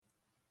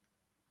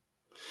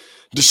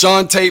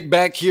Deshaun Tate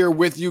back here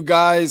with you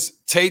guys.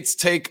 Tate's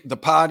Take, the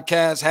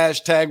podcast,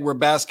 hashtag where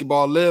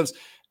basketball lives,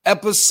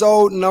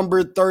 episode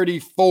number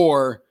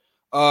 34.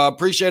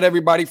 Appreciate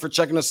everybody for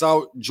checking us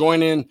out,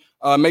 joining.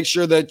 Make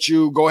sure that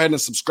you go ahead and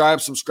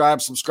subscribe.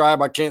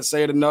 I can't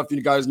say it enough.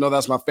 You guys know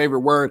that's my favorite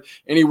word.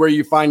 Anywhere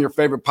you find your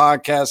favorite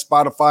podcast,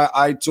 Spotify,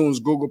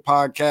 iTunes, Google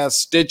Podcasts,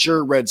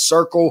 Stitcher, Red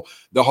Circle,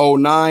 the whole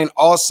nine.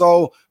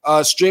 Also,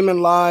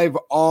 streaming live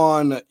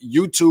on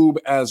YouTube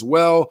as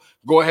well.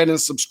 Go ahead and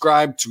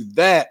subscribe to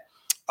that.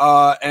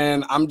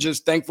 And I'm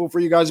just thankful for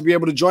you guys to be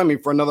able to join me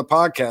for another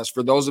podcast.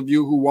 For those of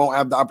you who won't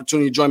have the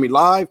opportunity to join me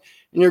live,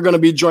 and you're going to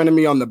be joining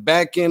me on the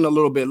back end a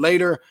little bit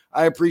later,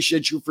 I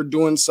appreciate you for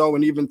doing so,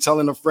 and even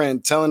telling a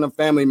friend, telling a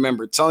family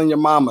member, telling your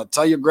mama,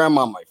 tell your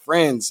grandmama,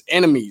 friends,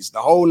 enemies, the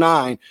whole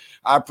nine.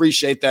 I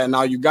appreciate that.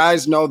 Now, you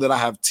guys know that I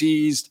have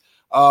teased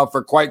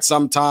for quite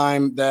some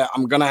time that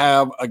I'm going to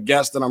have a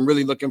guest that I'm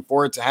really looking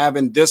forward to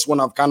having. This one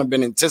I've kind of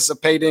been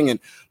anticipating and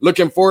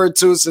looking forward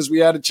to since we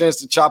had a chance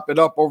to chop it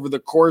up over the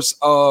course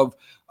of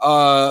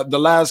the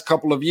last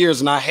couple of years.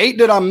 And I hate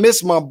that I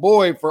missed my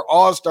boy for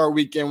All-Star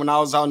Weekend when I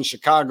was out in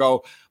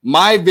Chicago,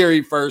 my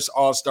very first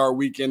All-Star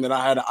Weekend that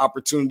I had an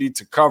opportunity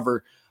to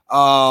cover.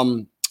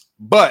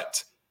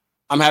 But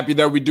I'm happy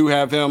that we do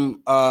have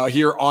him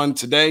here on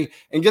today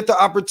and get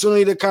the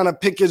opportunity to kind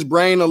of pick his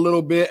brain a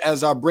little bit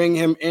as I bring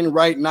him in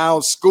right now.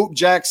 Scoop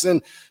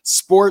Jackson,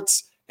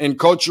 sports and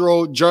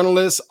cultural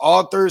journalist,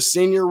 author,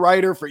 senior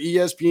writer for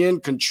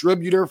ESPN,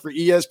 contributor for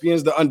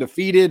ESPN's The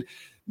Undefeated.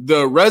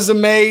 The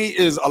resume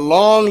is a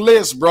long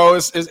list, bro.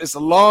 It's a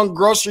long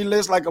grocery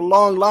list, like a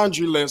long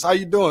laundry list. How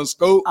you doing,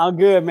 Scoop? I'm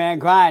good, man.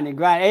 Grinding.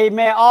 Hey,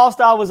 man,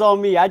 All-Star was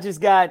on me. I just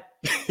got,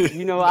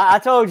 I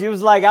told you, it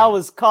was like I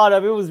was caught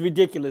up. It was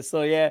ridiculous.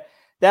 So, yeah,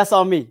 that's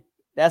on me.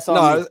 That's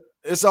on me.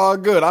 It's all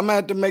good. I'm going to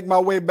have to make my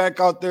way back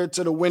out there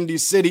to the Windy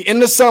City in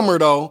the summer,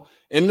 though.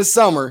 In the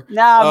summer.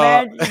 Nah,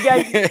 man.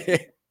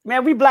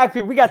 Man, we black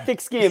people, we got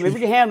thick skin, man. We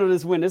can handle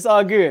this winter. It's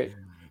all good.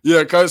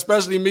 Yeah, because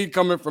especially me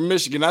coming from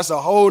Michigan, that's a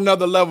whole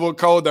nother level of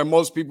cold that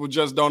most people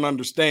just don't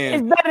understand.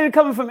 It's better than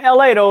coming from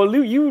LA, though.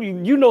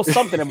 You know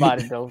something about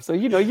it, though. So,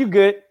 you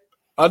good.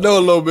 I know a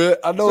little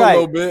bit. A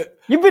little bit.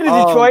 You've been to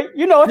Detroit.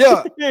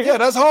 Yeah,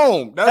 that's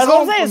home. That's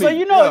home what I'm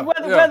saying. So,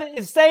 whether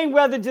it's same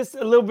weather, just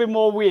a little bit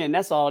more wind.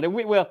 That's all.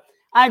 Well,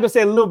 I ain't going to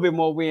say a little bit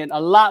more wind,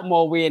 a lot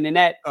more wind. And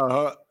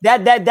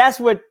that's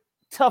what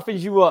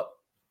toughens you up.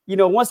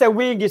 Once that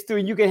wind gets through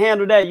and you can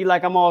handle that, you're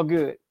like, I'm all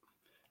good.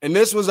 And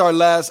this was our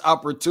last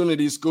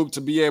opportunity, Scoop,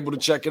 to be able to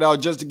check it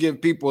out, just to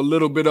give people a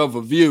little bit of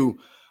a view.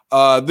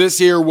 This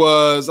here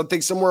was, I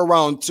think, somewhere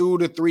around 2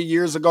 to 3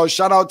 years ago.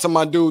 Shout out to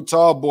my dude,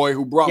 Tall Boy,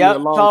 who brought me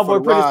along. Tall Boy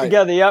put us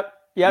together. Yep.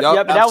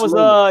 That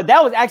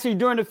was actually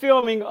during the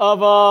filming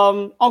of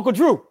Uncle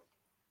Drew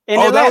in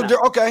Atlanta.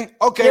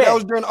 That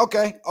was during.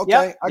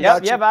 I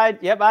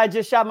got you. I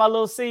just shot my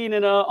little scene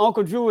in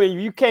Uncle Drew,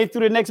 and you came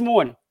through the next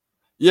morning.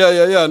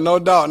 Yeah, no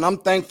doubt. And I'm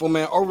thankful,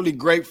 man, overly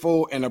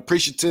grateful and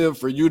appreciative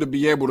for you to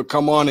be able to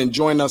come on and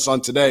join us on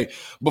today.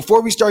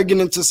 Before we start getting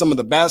into some of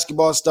the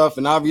basketball stuff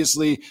and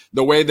obviously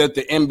the way that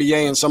the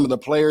NBA and some of the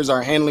players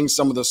are handling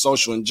some of the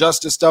social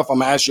injustice stuff, I'm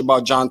going to ask you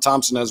about John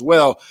Thompson as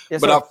well.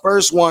 Yes, but sir. I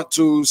first want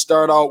to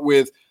start out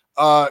with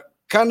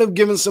kind of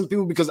giving some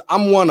people, because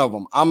I'm one of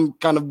them. I'm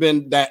kind of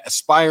been that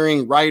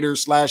aspiring writer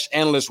 /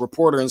 analyst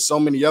reporter and so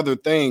many other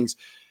things.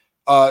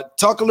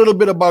 Talk a little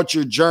bit about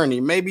your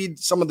journey, maybe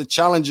some of the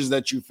challenges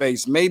that you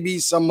face, maybe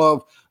some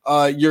of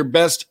your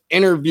best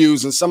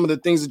interviews and some of the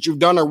things that you've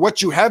done or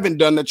what you haven't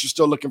done that you're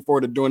still looking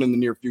forward to doing in the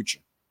near future.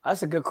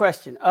 That's a good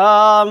question.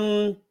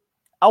 I'll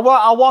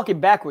walk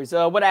it backwards.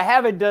 What I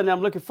haven't done that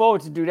I'm looking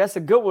forward to do, that's a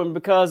good one,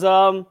 because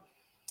I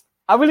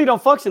really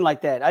don't function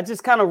like that. I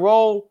just kind of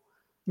roll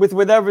with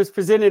whatever is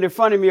presented in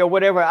front of me or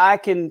whatever I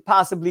can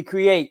possibly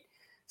create.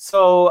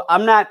 So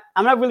I'm not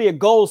really a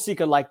goal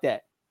seeker like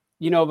that.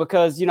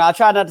 Because, I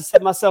try not to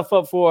set myself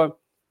up for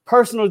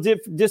personal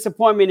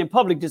disappointment and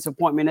public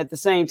disappointment at the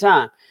same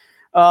time.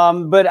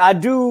 But I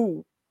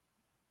do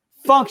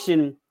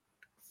function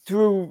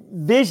through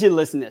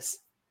visionlessness,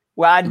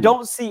 where I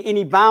don't see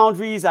any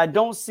boundaries. I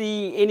don't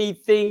see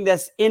anything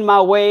that's in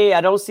my way.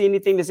 I don't see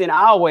anything that's in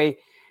our way.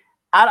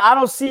 I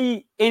don't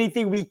see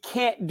anything we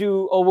can't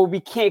do or what we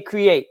can't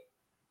create.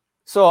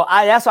 So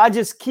that's why I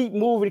just keep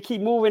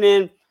moving.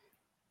 And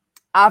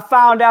I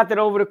found out that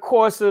over the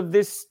course of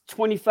this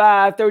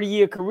 25,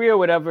 30-year career,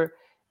 whatever,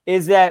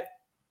 is that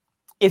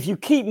if you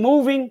keep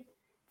moving,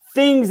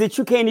 things that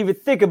you can't even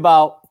think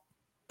about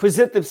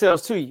present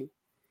themselves to you.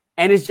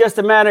 And it's just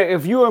a matter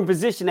if you're in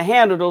position to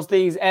handle those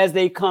things as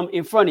they come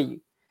in front of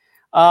you.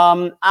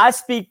 I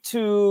speak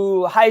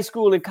to high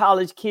school and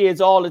college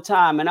kids all the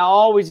time, and I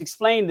always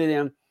explain to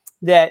them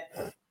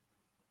that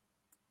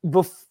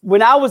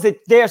when I was at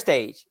their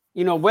stage,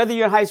 whether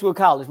you're in high school or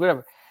college,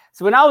 whatever.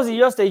 So when I was at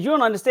your stage, you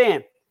don't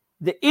understand.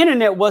 The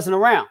internet wasn't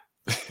around.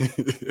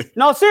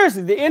 No,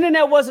 seriously, the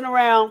internet wasn't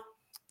around.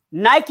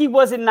 Nike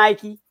wasn't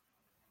Nike.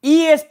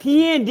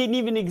 ESPN didn't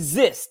even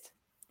exist.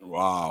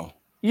 Wow.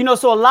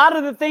 So a lot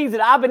of the things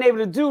that I've been able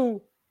to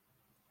do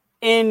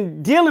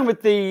in dealing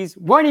with these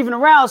weren't even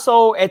around.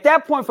 So at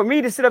that point, for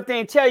me to sit up there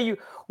and tell you,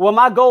 well,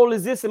 my goal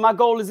is this and my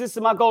goal is this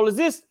and my goal is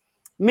this,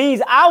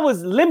 means I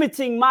was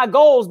limiting my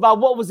goals by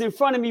what was in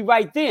front of me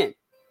right then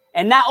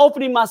and not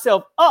opening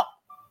myself up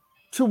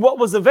to what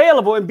was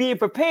available and being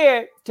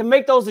prepared to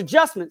make those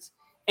adjustments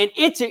and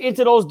enter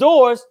into those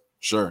doors.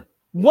 Sure.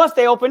 Once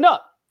they opened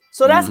up.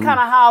 So that's kind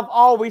of how I've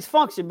always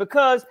functioned,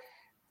 because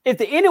if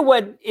the internet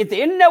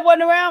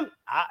wasn't around,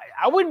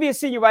 I wouldn't be a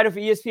senior writer for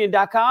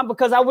ESPN.com,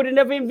 because I would have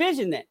never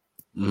envisioned that.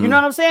 You know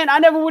what I'm saying? I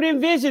never would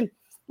envision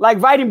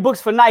like writing books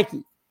for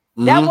Nike.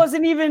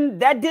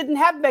 That didn't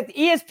happen back then.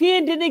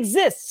 ESPN didn't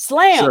exist.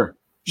 Slam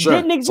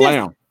didn't exist.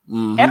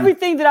 Slam.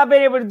 Everything that I've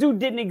been able to do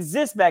didn't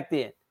exist back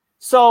then.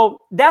 So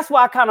that's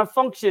why I kind of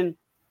function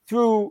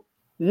through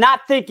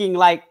not thinking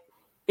like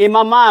in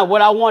my mind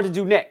what I want to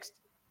do next.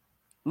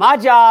 My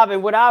job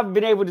and what I've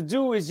been able to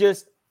do is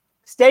just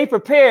stay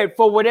prepared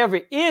for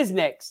whatever is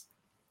next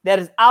that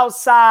is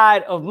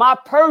outside of my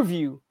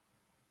purview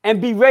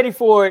and be ready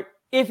for it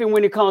if and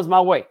when it comes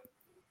my way.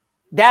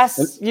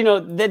 That's,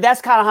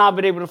 that's kind of how I've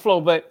been able to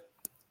flow. But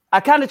I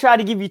kind of tried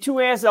to give you two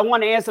answers. I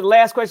want to answer the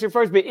last question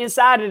first, but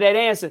inside of that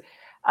answer,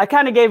 I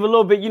kind of gave a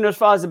little bit, as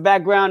far as the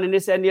background and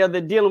this and the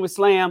other, dealing with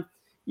Slam,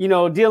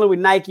 dealing with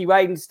Nike,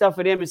 writing stuff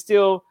for them, and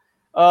still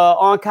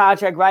on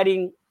contract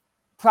writing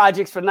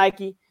projects for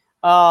Nike.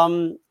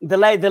 The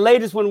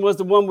latest one was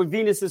the one with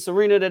Venus and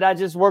Serena that I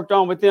just worked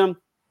on with them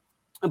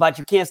about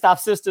You Can't Stop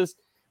Sisters,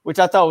 which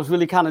I thought was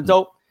really kind of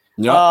dope.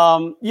 Yep.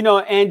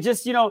 And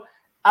just,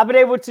 I've been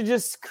able to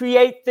just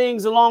create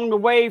things along the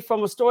way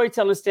from a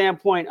storytelling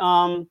standpoint.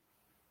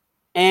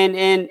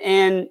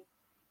 And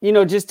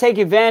just take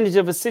advantage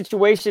of a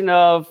situation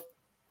of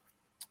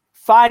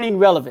finding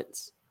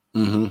relevance.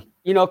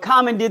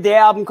 Common did the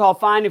album called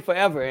Finding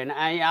Forever. And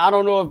I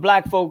don't know if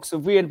Black folks,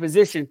 if we're in a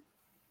position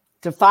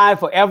to find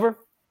forever,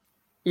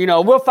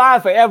 we'll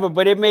find forever,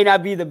 but it may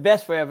not be the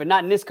best forever,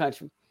 not in this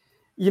country,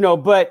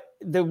 but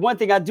the one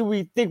thing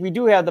we think we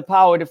do have the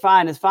power to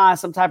find is find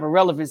some type of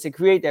relevance and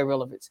create that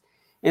relevance.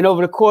 And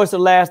over the course of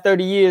the last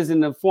 30 years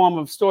in the form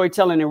of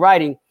storytelling and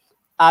writing,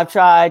 I've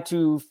tried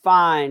to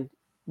find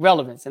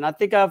relevance. And I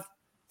think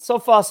so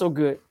far, so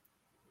good.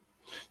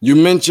 You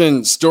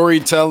mentioned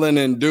storytelling,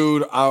 and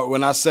dude,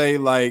 when I say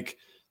like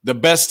the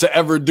best to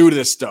ever do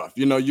this stuff,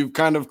 you've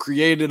kind of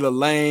created a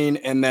lane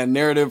and that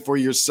narrative for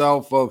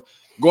yourself of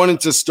going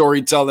into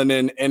storytelling,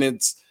 and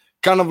it's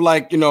kind of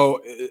like,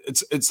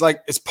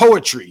 it's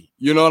poetry,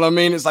 you know what I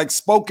mean? It's like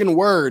spoken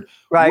word.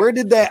 Right. Where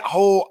did that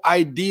whole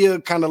idea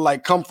kind of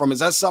like come from? Is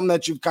that something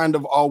that you've kind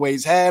of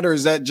always had, or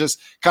is that just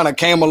kind of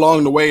came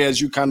along the way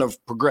as you kind of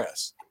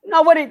progress?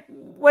 No, what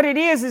it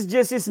is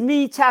just, it's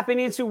me tapping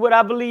into what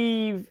I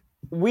believe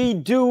we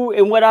do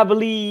and what I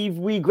believe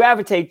we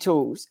gravitate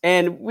towards.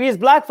 And we as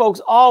Black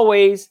folks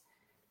always,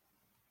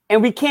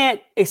 and we can't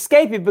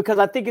escape it because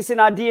I think it's in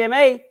our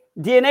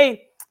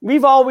DNA,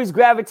 we've always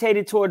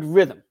gravitated toward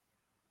rhythm.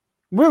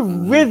 We're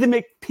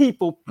rhythmic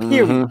people,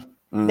 period.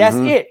 That's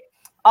it.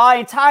 Our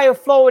entire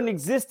flow and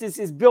existence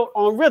is built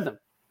on rhythm.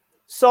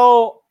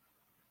 So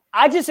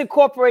I just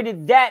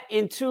incorporated that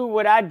into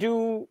what I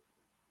do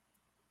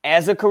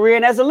as a career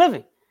and as a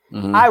living.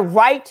 I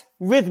write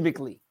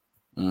rhythmically.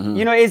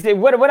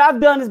 What I've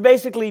done is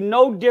basically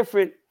no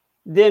different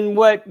than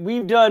what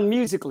we've done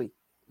musically,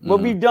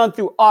 what we've done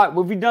through art,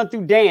 what we've done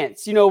through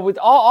dance. With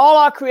all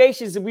our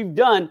creations that we've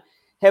done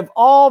have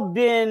all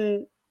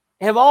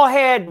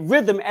had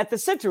rhythm at the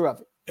center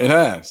of it. It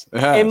has.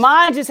 And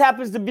mine just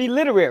happens to be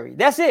literary.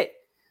 That's it.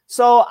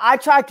 So I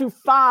try to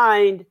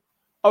find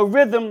a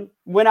rhythm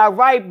when I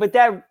write, but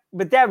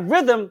that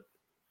rhythm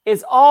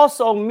is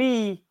also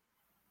me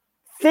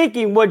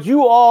thinking what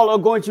you all are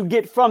going to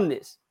get from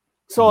this.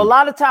 So a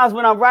lot of times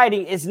when I'm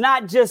writing, it's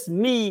not just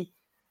me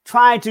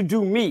trying to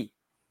do me.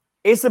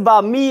 It's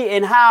about me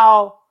and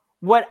how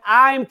what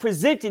I'm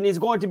presenting is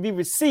going to be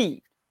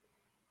received.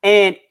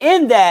 And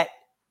in that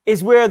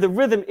is where the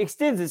rhythm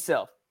extends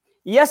itself.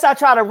 Yes, I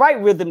try to write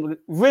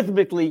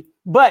rhythmically,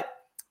 but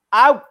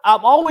I'm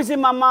always in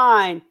my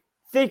mind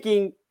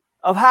thinking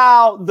of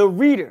how the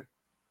reader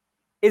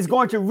is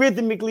going to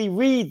rhythmically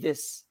read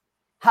this,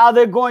 how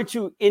they're going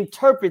to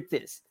interpret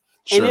this.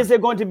 Sure. And is there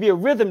going to be a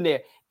rhythm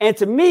there? And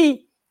to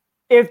me,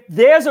 if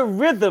there's a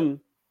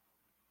rhythm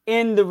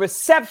in the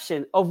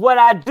reception of what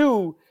I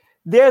do,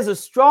 there's a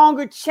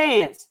stronger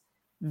chance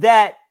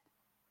that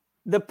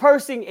the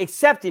person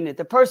accepting it,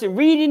 the person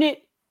reading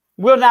it,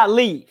 will not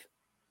leave.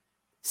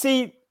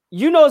 See,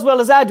 as well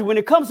as I do, when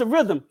it comes to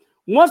rhythm,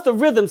 once the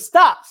rhythm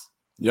stops,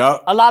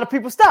 a lot of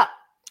people stop.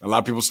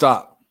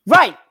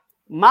 Right.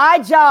 My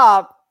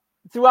job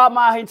throughout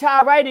my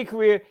entire writing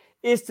career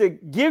is to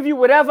give you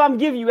whatever I'm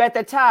giving you at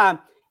that time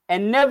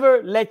and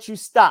never let you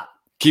stop.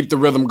 Keep the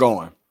rhythm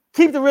going.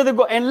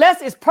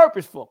 Unless it's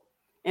purposeful,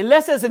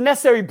 unless there's a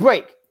necessary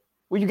break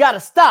where you got to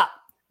stop,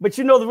 but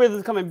the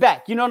rhythm's coming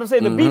back. You know what I'm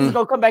saying? The beat is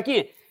going to come back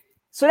in.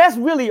 So that's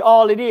really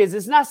all it is.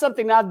 It's not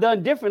something I've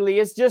done differently.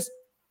 It's just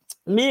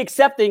me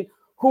accepting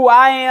who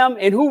I am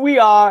and who we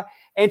are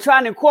and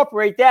trying to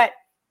incorporate that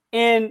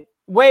in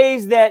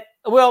ways that,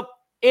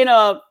 in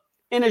a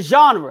in a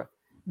genre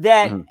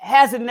that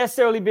hasn't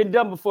necessarily been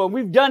done before.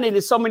 We've done it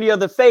in so many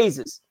other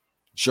phases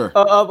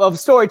of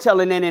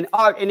storytelling and in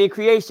art and in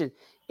creation.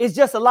 It's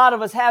just a lot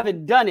of us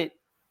haven't done it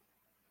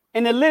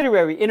in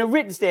a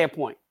written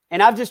standpoint.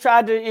 And I've just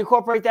tried to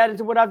incorporate that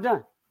into what I've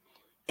done.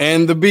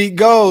 And the beat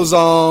goes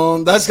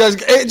on.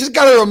 It just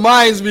kind of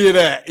reminds me of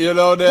that,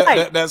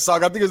 that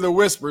song. I think it's the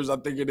Whispers. I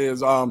think it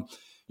is.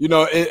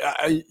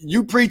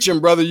 You preaching,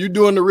 brother. You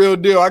doing the real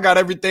deal. I got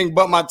everything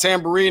but my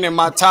tambourine and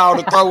my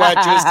towel to throw at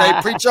you and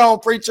say, preach on,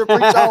 preacher,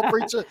 preach on,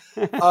 preacher.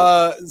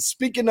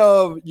 Speaking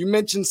of, you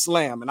mentioned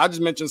slam, and I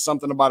just mentioned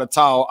something about a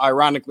towel.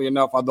 Ironically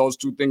enough, are those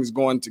two things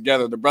going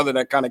together? The brother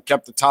that kind of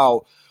kept the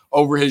towel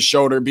over his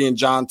shoulder being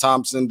John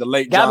Thompson, the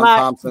late John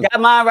Thompson.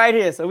 Got mine right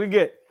here, so we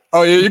good.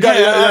 Oh, yeah, you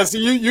got it. So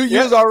you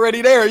was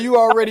already there. You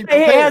already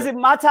prepared.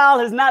 My towel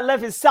has not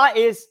left his side.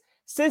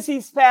 Since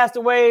he's passed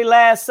away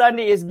last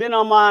Sunday, it's been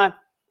on my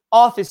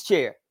office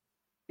chair,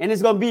 and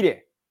it's gonna be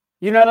there.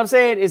 You know what I'm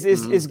saying?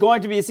 It's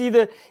going to be. It's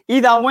either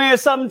I'm wearing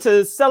something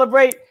to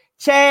celebrate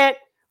Chad,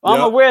 or I'm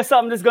gonna wear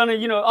something that's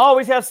gonna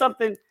always have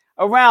something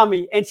around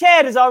me. And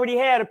Chad has already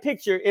had a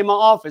picture in my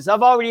office.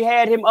 I've already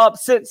had him up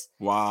since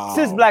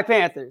Black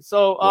Panther.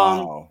 So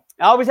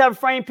I always have a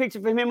framed picture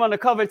for him on the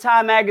cover of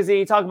Time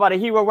magazine, talking about A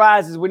Hero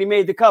Rises when he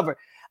made the cover.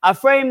 I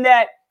framed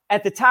that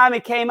at the time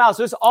it came out,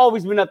 so it's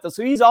always been up there.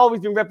 So he's always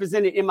been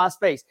represented in my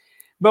space.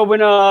 But when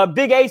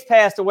Big Ace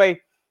passed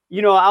away,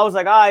 I was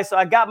like, all right, so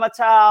I got my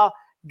towel,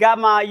 got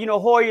my,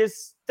 Hoya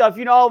stuff,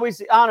 always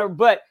honor.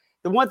 But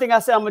the one thing I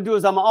said I'm going to do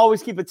is I'm going to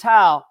always keep a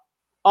towel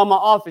on my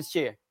office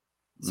chair.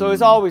 So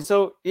it's always,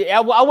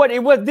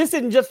 this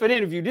isn't just for the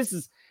interview. This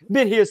has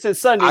been here since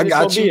Sunday. I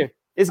got you.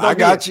 I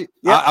got you.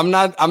 Yep.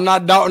 I'm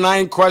not doubting. I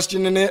ain't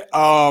questioning it.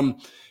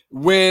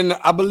 When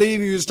I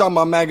believe you was talking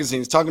about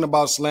magazines, talking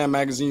about Slam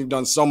magazine, you've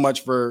done so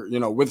much for,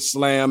 with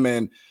Slam.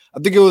 And I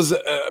think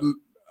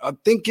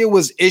it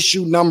was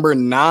issue number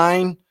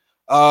 9.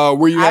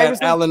 Where you had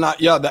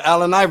the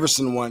Allen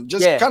Iverson one.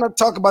 Just kind of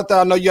talk about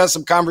that. I know you had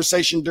some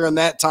conversation during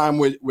that time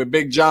with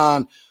Big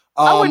John.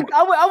 I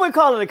wouldn't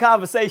call it a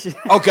conversation.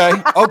 Okay.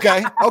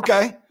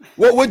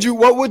 What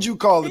would you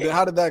call it?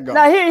 How did that go?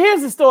 Now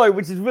here's the story,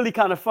 which is really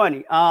kind of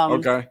funny.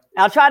 Okay.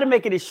 I'll try to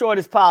make it as short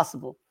as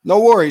possible. No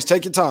worries.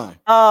 Take your time.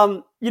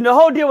 The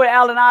whole deal with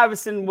Allen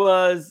Iverson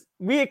was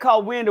we had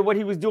caught wind of what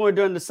he was doing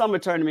during the summer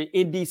tournament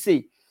in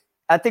DC.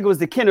 I think it was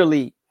the Kenner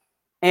League,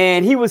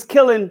 and he was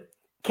killing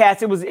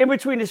cats. It was in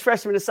between his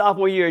freshman and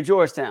sophomore year at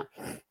Georgetown.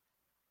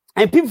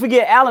 And people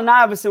forget Allen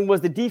Iverson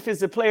was the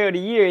defensive player of the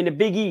year in the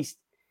Big East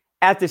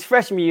after his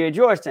freshman year at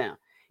Georgetown.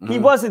 He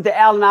wasn't the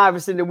Allen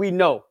Iverson that we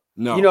know.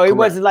 No, it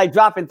wasn't like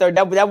dropping third.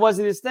 That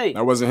wasn't his thing.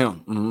 That wasn't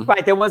him.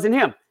 Right, that wasn't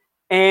him.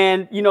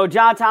 And,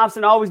 John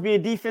Thompson always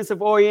being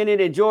defensive oriented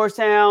at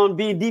Georgetown,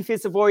 being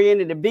defensive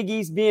oriented, the Big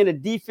East being a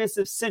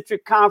defensive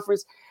centric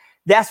conference.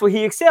 That's what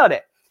he excelled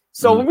at.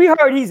 So when we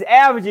heard he's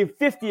averaging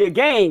 50 a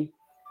game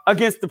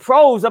against the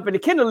pros up in the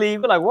Kenner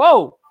League, we're like,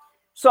 whoa.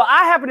 So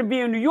I happened to be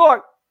in New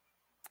York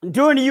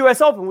during the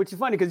U.S. Open, which is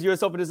funny because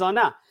U.S. Open is on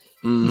now.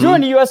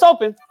 During the U.S.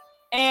 Open,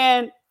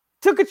 and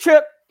took a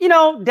trip,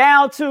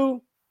 down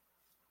to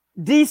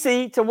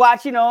D.C. to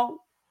watch,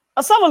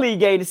 a summer league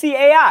game to see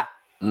AI.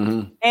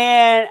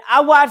 And I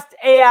watched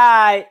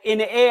AI in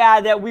the AI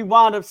that we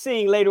wound up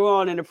seeing later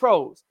on in the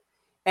pros.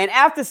 And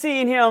after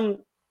seeing him,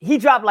 he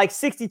dropped like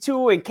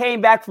 62 and came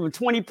back from a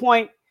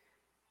 20-point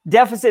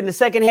deficit in the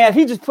second half.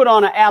 He just put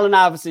on an Allen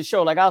Iverson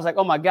show. Like, I was like,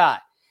 oh my God,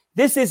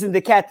 this isn't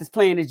the cat that's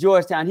playing at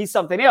Georgetown. He's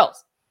something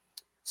else.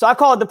 So I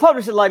called the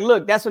publisher, like,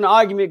 look, that's when the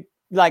argument,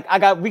 like,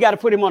 we got to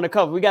put him on the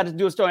cover. We got to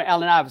do a story on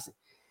Allen Iverson.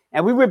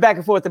 And we went back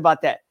and forth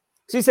about that.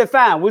 So he said,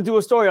 fine, we'll do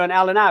a story on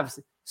Allen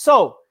Iverson.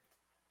 So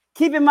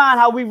keep in mind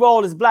how we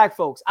roll as Black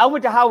folks. I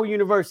went to Howard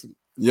University.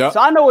 So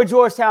I know what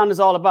Georgetown is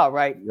all about,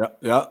 right?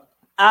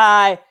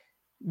 I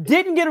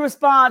didn't get a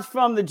response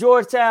from the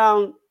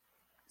Georgetown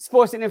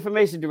sports and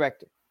information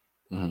director.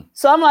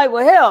 So I'm like,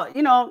 well, hell,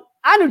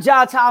 I knew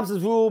John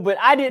Thompson's rule, but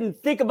I didn't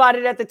think about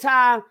it at the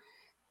time.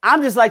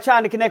 I'm just like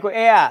trying to connect with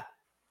AI.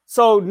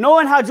 So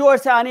knowing how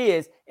Georgetown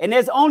is, and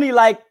there's only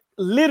like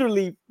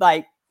literally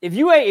like if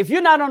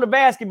you're not on the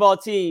basketball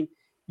team,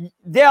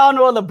 there are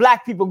no other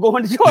Black people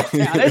going to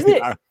Georgetown. That's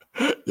it.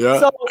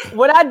 So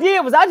what I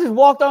did was I just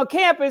walked on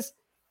campus.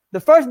 The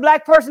first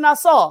Black person I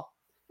saw,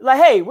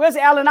 like, hey, where's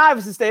Allen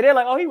Iverson stay? They're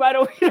like, oh, he right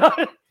over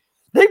here.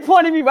 They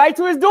pointed me right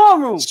to his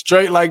dorm room.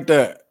 Straight like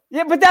that.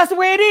 Yeah, but that's the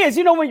way it is.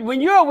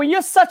 When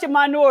you're such a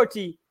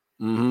minority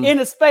in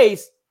a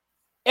space,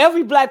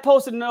 every Black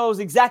person knows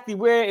exactly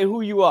where and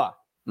who you are.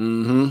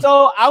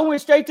 So I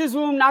went straight to his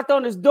room, knocked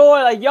on his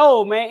door, like,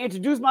 yo, man,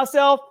 introduced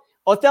myself.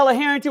 Othello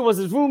Harrington was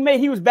his roommate.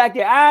 He was back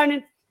there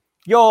ironing.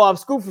 Yo, I'm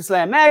Scoop for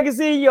Slam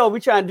Magazine. Yo, we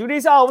trying to do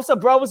this. Oh, what's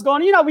up, bro? What's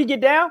going on? We get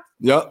down.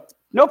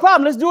 No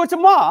problem. Let's do it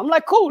tomorrow. I'm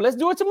like, cool. Let's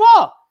do it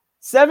tomorrow.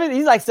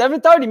 He's like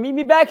 7:30. Meet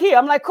me back here.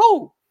 I'm like,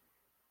 cool.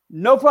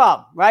 No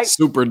problem, right?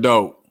 Super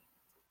dope.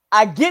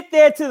 I get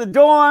there to the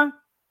dorm.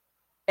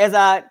 As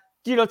I,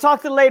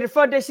 talk to the lady at the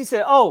front desk, she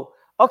said, oh,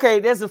 okay,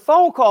 there's a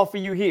phone call for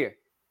you here.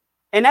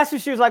 And that's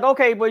when she was like,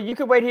 okay, well, you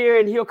can wait here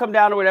and he'll come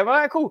down or whatever. All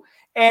right, cool.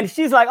 And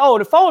she's like, oh,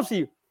 the phone's for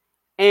you.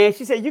 And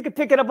she said, you can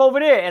pick it up over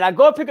there. And I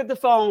go pick up the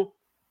phone,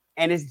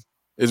 and it's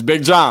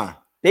Big John.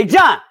 Big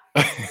John.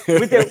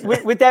 with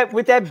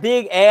that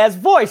big ass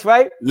voice,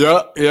 right?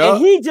 Yeah. And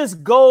he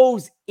just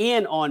goes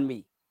in on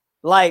me.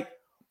 Like,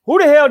 who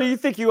the hell do you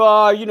think you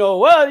are?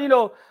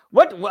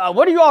 What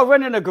are you all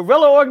running, a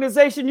guerrilla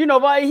organization?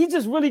 He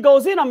just really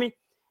goes in on me.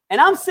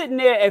 And I'm sitting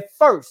there at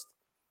first.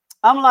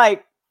 I'm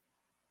like,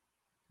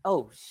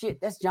 oh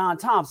shit, that's John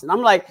Thompson.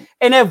 I'm like,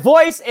 and that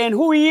voice and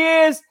who he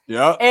is.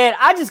 Yeah. And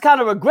I just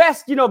kind of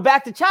regressed,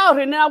 back to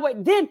childhood.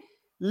 And then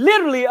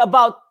literally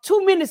about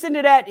 2 minutes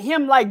into that,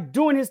 him like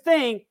doing his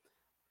thing,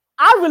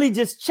 I really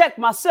just checked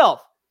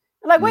myself.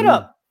 I'm like, wait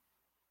up.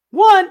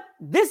 One,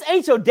 this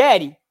ain't your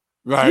daddy.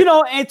 Right.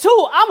 And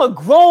two, I'm a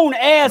grown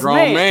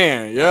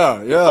man.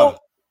 Yeah. So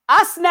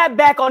I snapped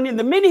back on him.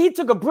 The minute he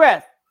took a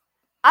breath,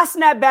 I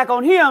snapped back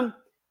on him,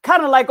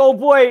 kind of like old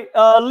boy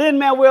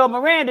Lin-Manuel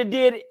Miranda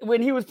did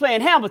when he was playing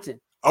Hamilton.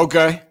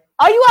 Okay.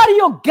 Are you out of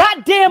your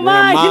goddamn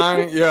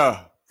mind?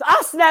 Yeah. So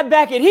I snapped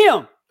back at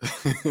him.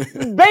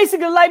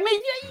 Basically, like, man,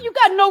 you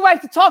got no right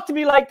to talk to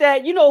me like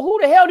that. Who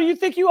the hell do you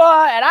think you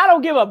are? And I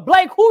don't give a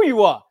blank who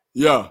you are.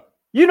 Yeah.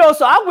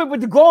 So I went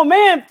with the grown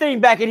man thing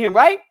back at him,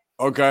 right?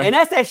 Okay. And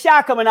that's that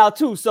shot coming out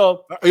too.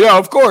 So yeah,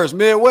 of course,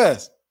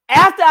 Midwest.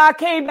 After I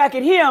came back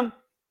at him,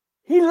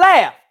 he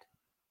laughed.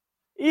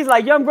 He's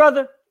like, young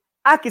brother,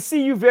 I can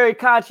see you very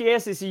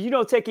conscientious. You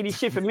don't take any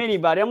shit from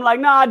anybody. I'm like,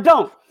 no, I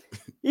don't.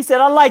 He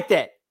said, I like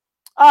that.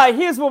 All right,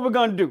 here's what we're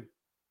going to do.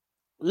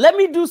 Let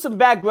me do some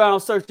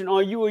background searching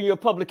on you and your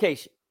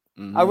publication.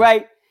 All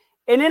right.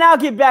 And then I'll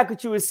get back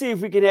with you and see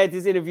if we can have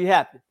this interview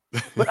happen.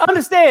 But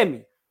understand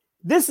me,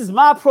 this is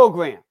my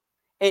program.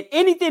 And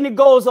anything that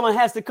goes on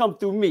has to come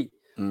through me.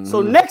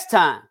 So next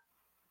time,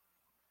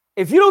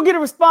 if you don't get a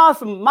response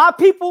from my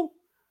people,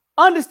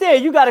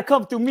 understand you got to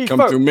come through me first.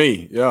 Come through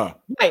me, yeah.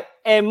 Right.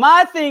 And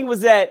my thing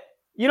was that,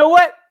 you know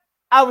what?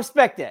 I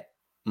respect that.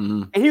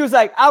 And he was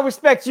like, I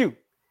respect you.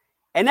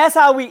 And that's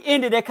how we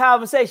ended that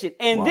conversation.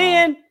 And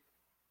then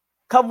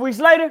a couple weeks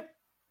later,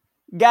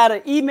 got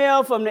an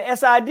email from the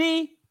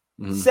SID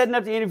setting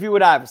up the interview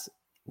with Iverson.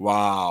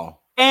 Wow.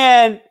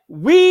 And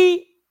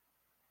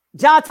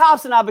John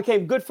Thompson and I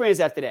became good friends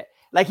after that.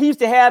 Like, he used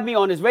to have me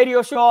on his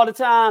radio show all the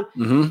time.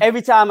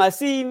 Every time I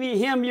see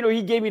him,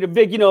 he gave me the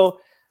big,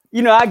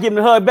 I give him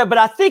a hug. But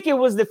I think it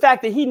was the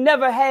fact that he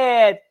never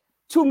had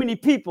too many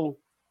people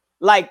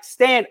like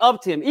stand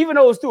up to him, even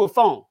though it was through a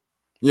phone.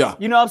 Yeah.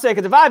 You know what I'm saying?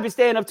 Because if I'd been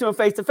standing up to him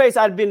face to face,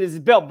 I'd have been in his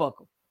belt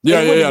buckle.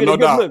 Yeah, no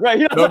doubt. Look, right?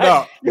 No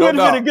doubt. It would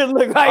have been a good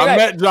look, right? I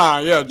met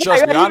John. Yeah,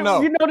 trust me, I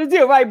know. You know the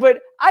deal, right? But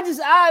I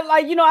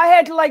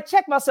had to like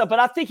check myself, but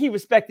I think he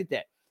respected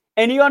that.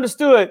 And he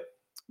understood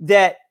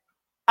that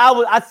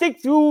I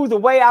think through the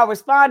way I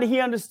responded, he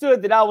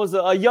understood that I was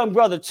a young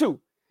brother too.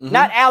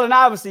 Not Allen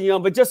Iverson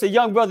young, but just a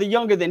young brother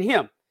younger than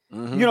him.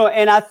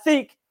 And I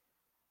think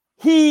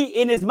he,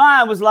 in his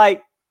mind, was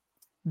like,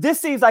 this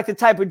seems like the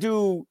type of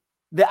dude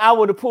that I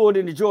would have pulled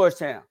into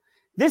Georgetown.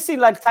 This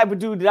seemed like the type of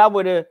dude that I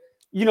would have,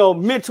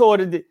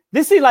 mentored.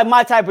 This seemed like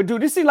my type of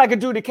dude. This seemed like a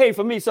dude that came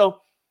from me.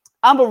 So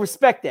I'm going to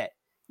respect that,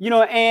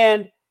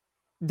 and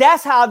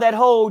that's how that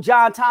whole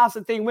John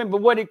Thompson thing went.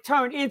 But what it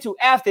turned into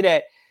after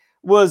that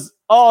was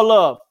all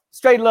love,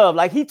 straight love.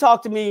 Like, he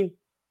talked to me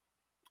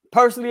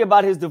personally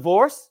about his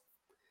divorce.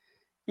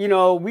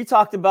 We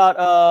talked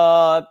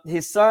about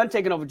his son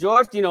taking over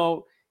George,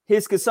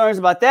 his concerns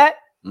about that.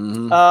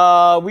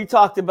 We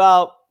talked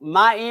about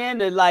my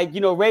end and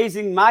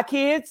raising my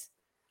kids.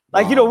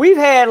 Like, we've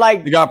had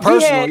you got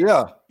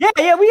personal,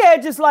 Yeah, we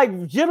had just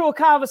like general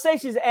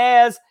conversations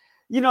as,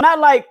 not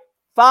like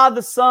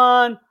father,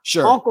 son,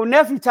 uncle,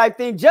 nephew type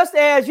thing, just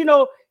as,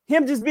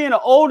 him just being an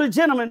older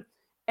gentleman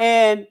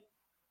and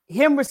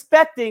him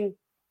respecting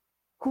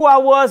who I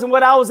was and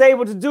what I was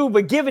able to do,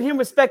 but giving him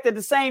respect at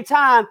the same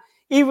time,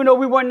 even though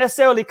we weren't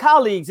necessarily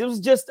colleagues. It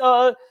was just,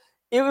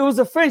 it was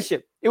a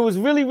friendship. It was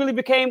really, really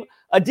became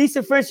a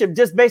decent friendship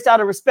just based out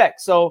of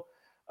respect. So,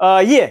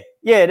 but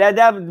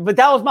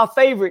that was my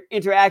favorite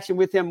interaction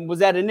with him, was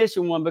that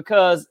initial one,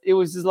 because it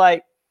was just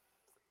like,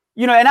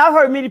 and I've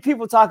heard many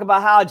people talk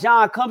about how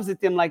John comes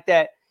at them like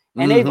that,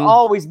 and they've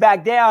always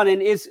backed down.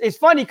 And it's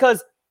funny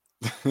because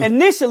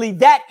initially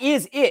that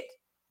is it.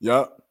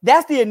 Yep.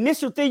 That's the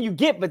initial thing you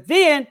get. But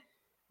then,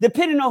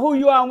 depending on who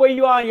you are and where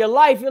you are in your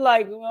life, you're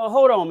like, well,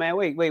 hold on, man.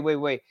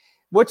 Wait.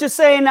 What you're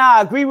saying now,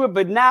 I agree with,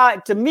 but now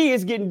to me,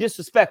 it's getting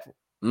disrespectful.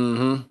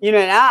 And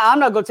I'm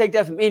not going to take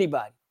that from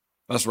anybody.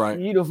 That's right.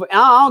 I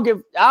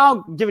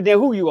don't give a damn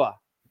who you are.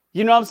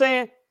 You know what I'm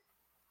saying?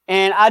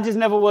 And I just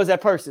never was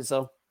that person.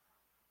 So,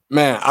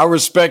 man, I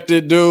respect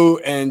it,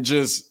 dude. And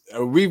just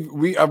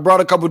I brought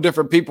a couple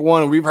different people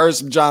on, and we've heard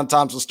some John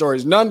Thompson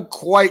stories. None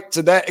quite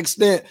to that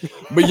extent,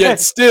 but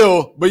yet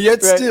still,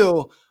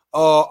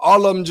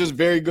 all of them just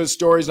very good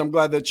stories. I'm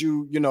glad that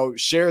you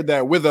shared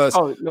that with us.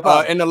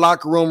 In the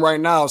locker room right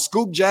now.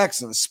 Scoop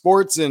Jackson,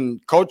 sports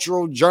and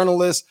cultural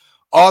journalist,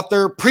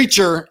 author,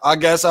 preacher, I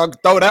guess I'll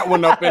throw that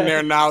one up in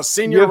there now.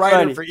 Senior You're writer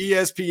funny. for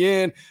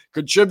ESPN,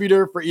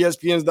 contributor for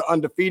ESPN's The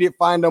Undefeated.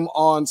 Find them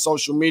on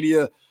social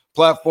media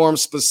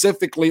platforms,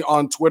 specifically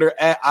on Twitter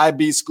at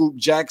IB Scoop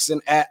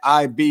Jackson, at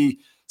IB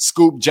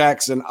Scoop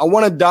Jackson. I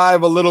want to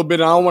dive a little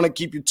bit. I don't want to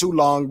keep you too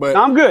long, but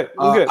I'm good.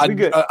 I'm good. We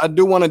good. I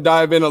do want to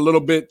dive in a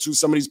little bit to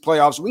some of these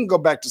playoffs. We can go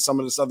back to some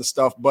of this other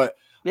stuff, but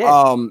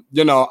Yeah.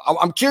 you know,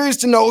 I'm curious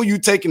to know who you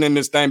taking in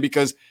this thing,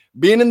 because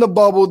being in the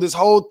bubble, this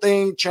whole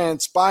thing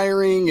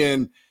transpiring,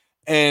 and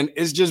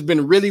it's just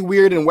been really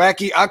weird and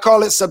wacky. I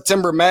call it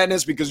September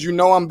Madness because, you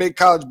know, I'm big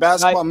college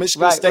basketball,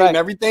 Michigan State, and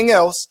everything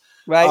else.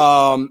 Right.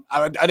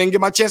 I didn't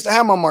get my chance to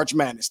have my March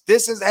Madness.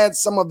 This has had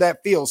some of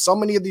that feel. So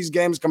many of these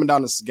games coming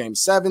down to game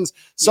sevens.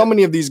 So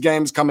many of these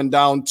games coming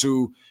down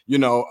to, you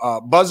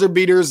know, buzzer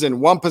beaters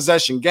and one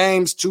possession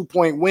games,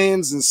 2-point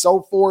wins, and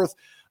so forth.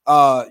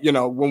 You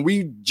know, when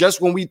we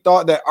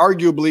thought that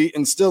arguably,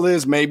 and still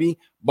is maybe,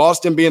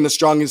 Boston being the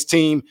strongest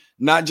team,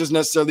 not just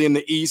necessarily in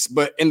the East,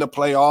 but in the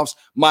playoffs.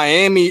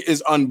 Miami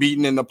is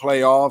unbeaten in the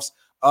playoffs.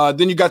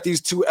 Then you got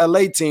these two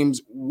LA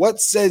teams. What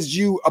says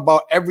you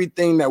about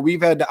everything that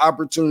we've had the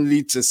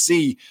opportunity to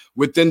see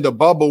within the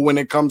bubble when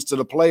it comes to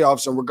the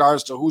playoffs in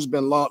regards to who's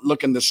been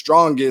looking the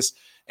strongest,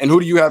 and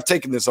who do you have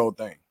taking this whole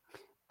thing?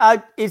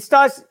 I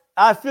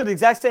feel the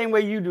exact same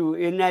way you do,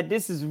 in that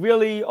this is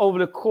really over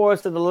the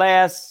course of the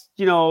last,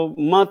 you know,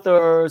 month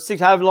or six,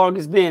 however long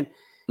it's been,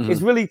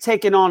 it's really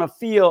taken on a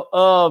feel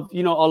of,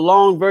 you know, a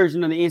long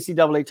version of the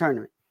NCAA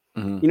tournament.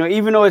 You know,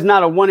 even though it's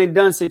not a one and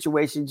done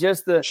situation,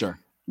 just the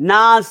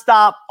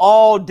nonstop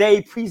all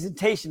day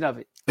presentation of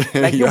it.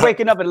 Like you're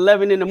waking up at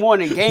 11 in the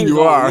morning, games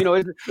you on, are. you know,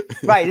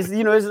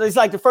 it's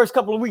like the first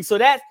couple of weeks. So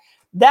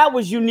that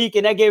was unique,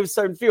 and that gave a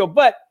certain feel.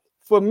 But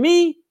for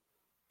me,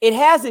 it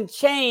hasn't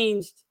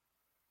changed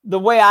the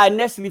way I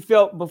initially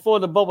felt before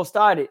the bubble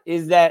started.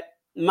 Is that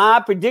my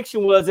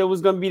prediction was it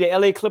was going to be the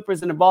LA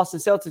Clippers and the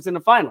Boston Celtics in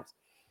the finals,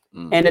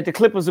 and that the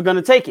Clippers were going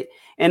to take it.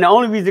 And the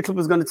only reason the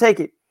Clippers were going to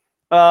take it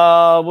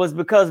was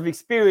because of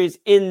experience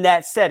in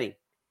that setting.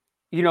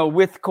 You know,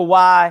 with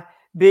Kawhi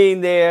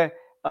being there,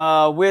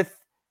 with,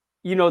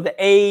 you know, the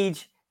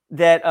age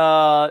that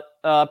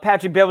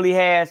Patrick Beverly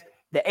has,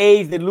 the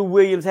age that Lou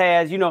Williams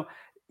has. You know,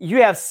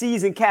 you have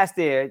seasoned cast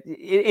there.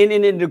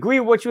 In the degree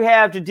of what you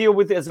have to deal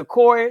with as a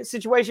core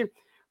situation.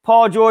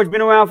 Paul George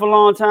been around for a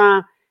long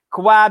time.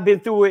 Kawhi been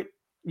through it.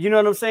 You know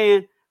what I'm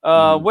saying?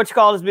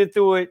 Whatchamacallit's been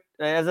through it.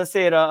 As I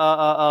said,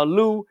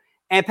 Lou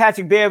and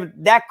Patrick Beverly.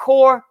 That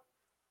core,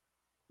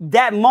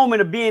 that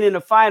moment of being in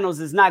the finals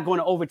is not going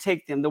to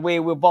overtake them the way it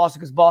will Boston,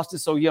 because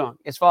Boston's so young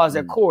as far as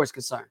their core is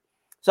concerned.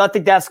 So I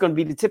think that's going to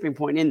be the tipping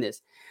point in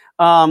this.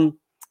 And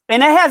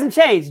that hasn't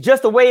changed.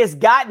 Just the way it's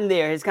gotten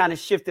there has kind of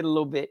shifted a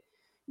little bit.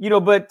 You know,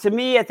 but to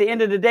me, at the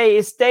end of the day,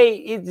 it's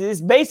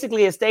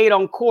basically it stayed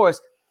on course.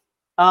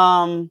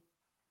 I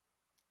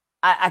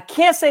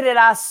can't say that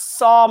I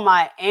saw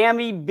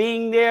Miami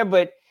being there,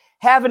 but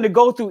having to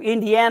go through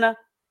Indiana,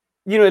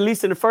 you know, at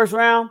least in the first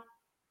round,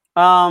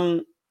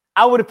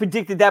 I would have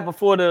predicted that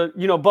before the,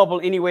 you know, bubble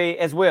anyway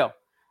as well.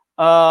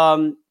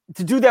 To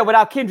do that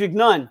without Kendrick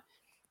Nunn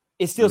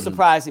is still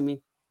surprising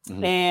me.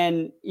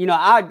 And, you know,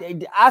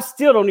 I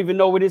still don't even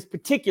know what his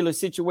particular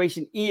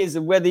situation is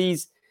and whether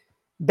he's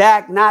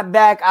back, not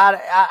back.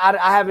 I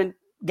haven't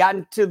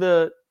gotten to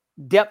the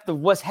depth of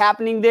what's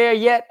happening there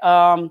yet.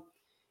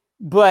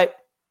 But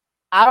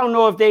I don't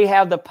know if they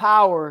have the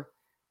power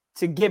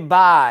to get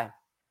by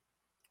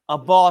a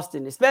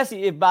Boston,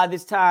 especially if by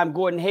this time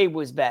Gordon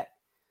Hayward's back.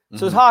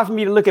 So it's hard for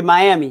me to look at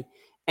Miami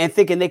and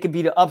thinking they could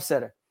be the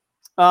upsetter.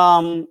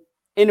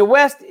 In the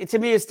West, to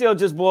me, it still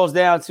just boils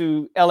down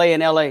to LA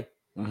and LA.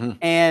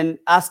 And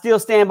I still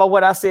stand by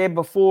what I said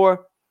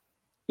before,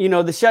 you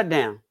know, the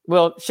shutdown.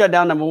 Well,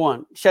 shutdown number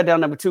one.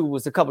 Shutdown number two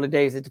was a couple of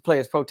days that the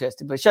players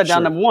protested. But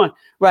shutdown number one,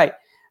 right,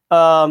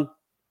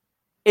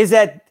 is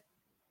that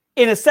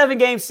in a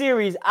 7-game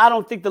series, I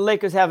don't think the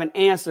Lakers have an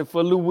answer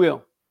for Lou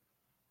Will.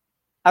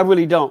 I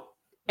really don't.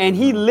 And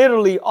he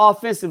literally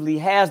offensively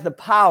has the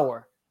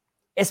power,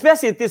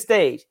 especially at this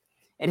stage.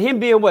 And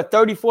him being,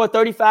 34,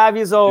 35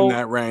 years old. In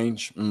that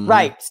range.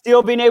 Right.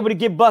 Still being able to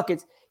get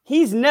buckets.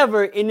 He's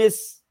never, in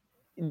this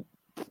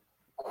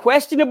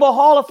questionable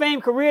Hall of Fame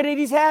career that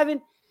he's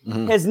having,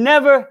 has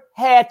never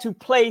had to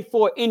play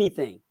for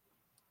anything.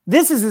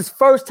 This is his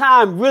first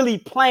time really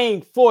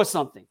playing for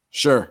something.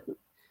 Sure.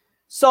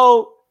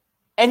 So,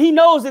 and he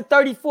knows at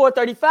 34,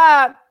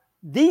 35,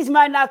 these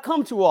might not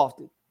come too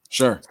often.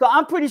 Sure. So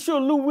I'm pretty sure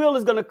Lou Will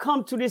is going to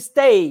come to this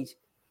stage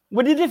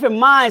with a different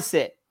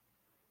mindset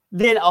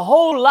than a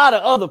whole lot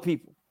of other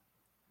people,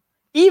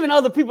 even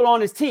other people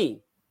on his team,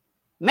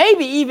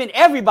 maybe even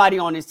everybody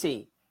on his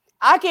team.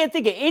 I can't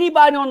think of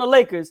anybody on the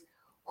Lakers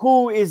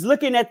who is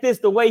looking at this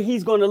the way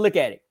he's going to look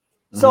at it.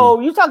 So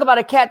you talk about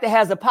a cat that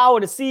has the power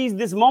to seize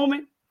this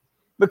moment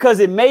because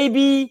it may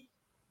be,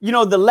 you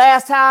know, the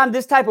last time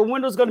this type of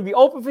window is going to be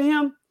open for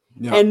him,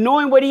 and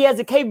knowing what he has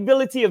the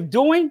capability of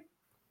doing.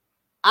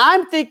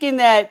 I'm thinking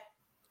that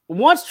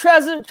once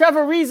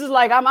Trevor Reeves is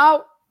like, I'm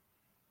out,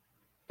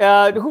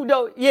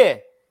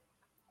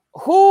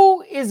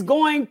 who is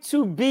going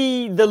to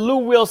be the Lou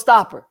Will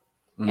stopper?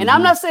 And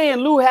I'm not saying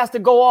Lou has to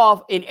go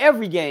off in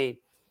every game.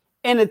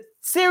 In a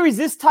series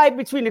this tight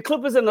between the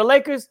Clippers and the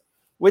Lakers,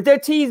 with their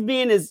teams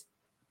being as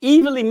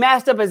evenly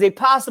matched up as they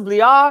possibly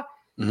are,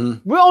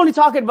 we're only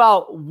talking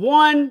about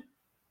 1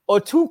 or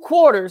 2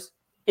 quarters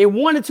in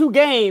 1 or 2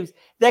 games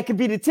that could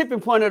be the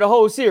tipping point of the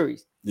whole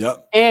series.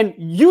 Yep. And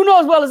you know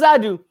as well as I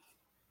do,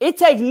 it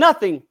takes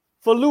nothing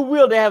for Lou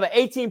Will to have an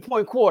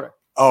 18-point quarter.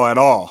 Oh, at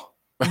all.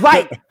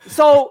 Right.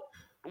 So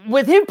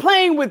with him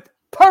playing with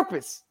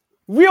purpose,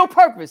 real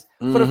purpose,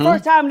 for the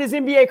first time in his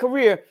NBA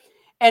career,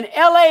 and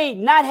LA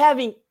not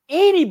having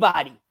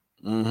anybody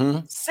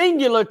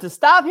singular to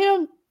stop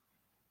him,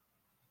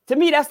 to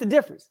me, that's the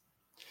difference.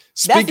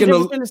 That's the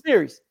difference in the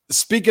series.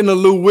 Speaking of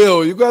Lou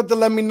Will, you got to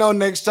let me know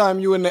next time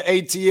you in the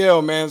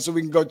ATL, man, so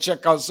we can go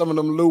check out some of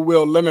them Lou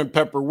Will lemon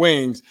pepper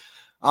wings.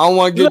 I don't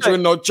want to get you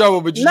in no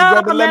trouble, but you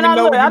got to let me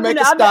know when you make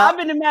a stop. I've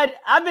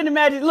been to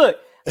Magic. Look,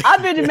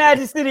 I've been to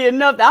Magic City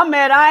enough that I'm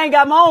mad I ain't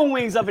got my own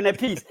wings up in that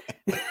piece.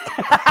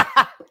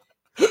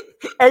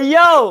 Hey,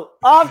 yo,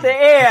 off the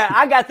air,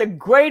 I got the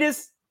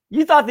greatest.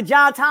 You thought the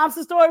John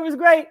Thompson story was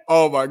great?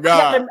 Oh, my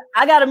God.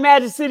 I got a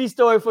Magic City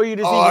story for you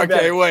that's even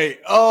better. Can't wait.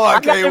 I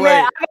can't wait.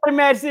 I got a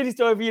Magic City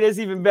story for you that's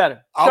even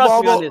better.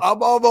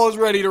 I'm almost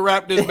ready to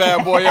wrap this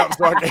bad boy up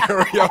so I can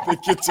hurry up and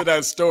get to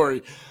that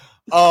story.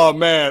 Oh,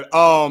 man.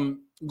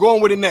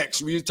 Going with it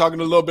next. We were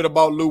talking a little bit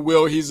about Lou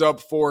Will. He's up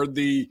for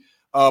the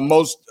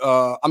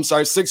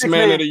Sixth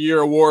Man of the Year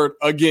award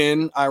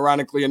again,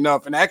 ironically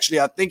enough. And actually,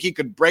 I think he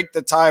could break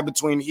the tie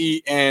between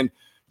he and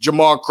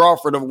Jamal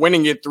Crawford of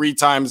winning it 3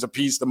 times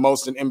apiece, the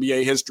most in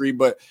NBA history.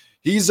 But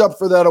he's up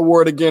for that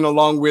award again,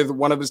 along with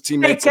one of his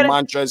teammates,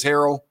 Montrezl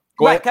Harrell.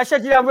 Go ahead. Can I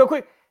shut you down real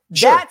quick?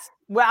 Sure. That's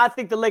where I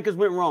think the Lakers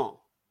went wrong.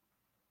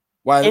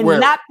 Why? And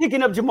not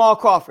picking up Jamal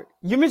Crawford.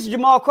 You mentioned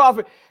Jamal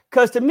Crawford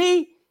because to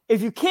me,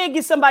 if you can't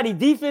get somebody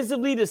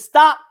defensively to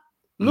stop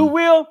Lou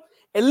Will,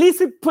 at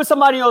least put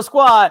somebody on your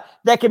squad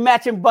that can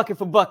match him bucket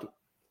for bucket.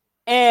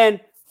 And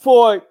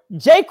for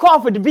Jay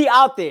Crawford to be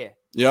out there.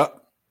 Yep.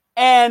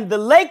 And the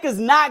Lakers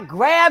not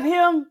grab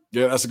him.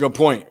 Yeah, that's a good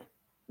point.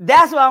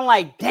 That's why I'm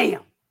like,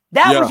 damn.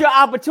 That was your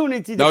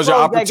opportunity. That was your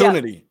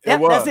opportunity.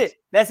 That's it.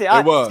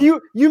 It was.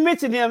 You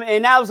mentioned him,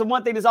 and that was the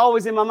one thing that's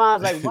always in my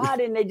mind. Like, why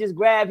didn't they just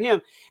grab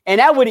him? And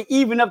that would have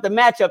evened up the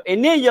matchup.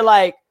 And then you're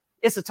like,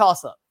 it's a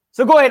toss-up.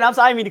 So go ahead. I'm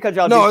sorry, I didn't mean to cut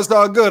you off. No, it's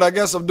all good. I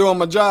guess I'm doing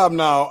my job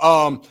now.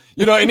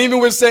 And even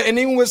with saying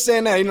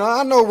that,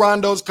 I know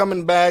Rondo's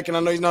coming back, and I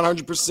know he's not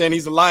 100%.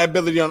 He's a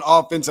liability on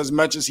offense as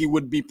much as he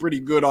would be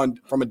pretty good on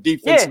from a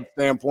defensive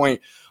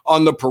standpoint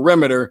on the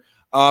perimeter.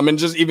 And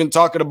just even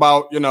talking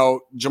about,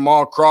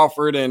 Jamal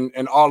Crawford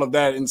and all of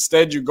that.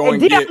 Instead, you're going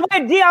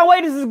Dion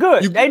Waiters is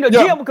good.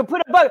 Dion could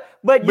put a bucket,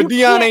 but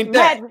Dion ain't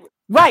that.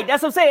 Right,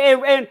 that's what I'm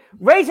saying. And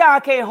Ray John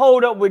can't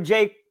hold up with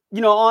Jake,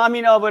 with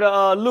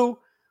Lou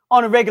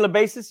on a regular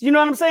basis. You know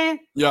what I'm saying?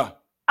 Yeah.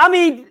 I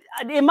mean,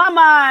 in my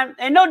mind,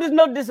 and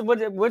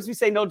once we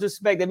say no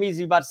disrespect, that means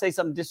you're about to say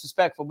something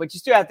disrespectful, but you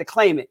still have to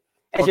claim it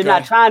as you're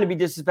not trying to be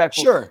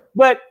disrespectful. Sure.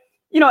 But,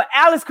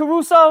 Alex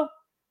Caruso,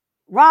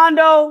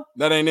 Rondo.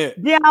 That ain't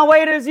it. Dion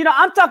Waiters.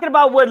 I'm talking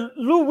about what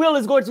Lou Will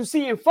is going to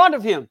see in front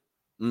of him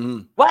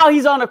while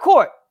he's on the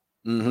court.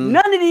 None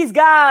of these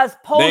guys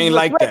pose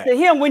a threat to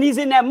him when he's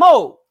in that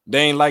mode.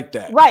 They ain't like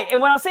that. Right. And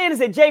what I'm saying is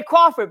that Jay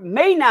Crawford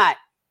may not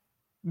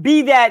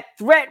be that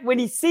threat when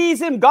he sees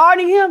him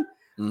guarding him,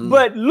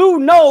 but Lou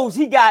knows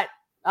he got,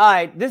 all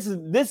right, this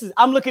is,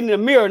 I'm looking in the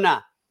mirror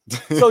now.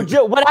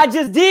 So what I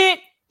just did,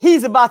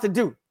 he's about to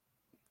do.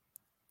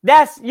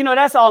 That's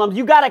all.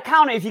 You got to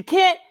counter. If you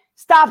can't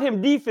stop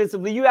him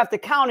defensively, you have to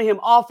counter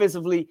him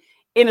offensively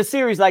in a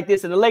series like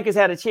this. And the Lakers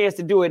had a chance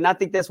to do it. And I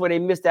think that's where they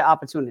missed that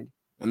opportunity.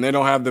 And they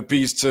don't have the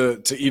piece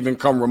to even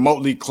come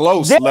remotely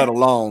close, let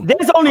alone.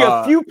 There's only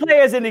a few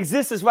players in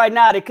existence right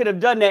now that could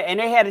have done that, and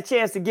they had a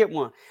chance to get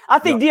one. I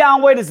think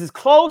Dion Waiters is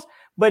close,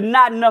 but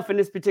not enough in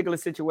this particular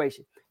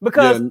situation.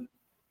 Because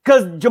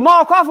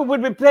Jamal Crawford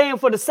would have been playing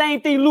for the same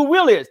thing Lou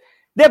Will is.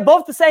 They're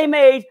both the same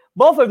age.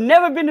 Both have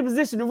never been in a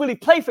position to really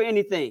play for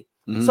anything.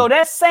 So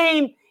that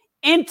same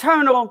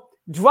internal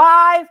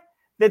drive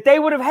that they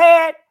would have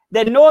had,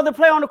 that no other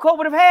player on the court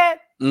would have had,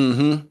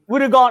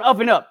 would have gone up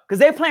and up because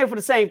they're playing for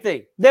the same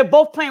thing. They're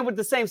both playing with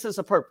the same sense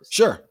of purpose.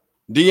 Sure.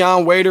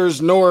 Dion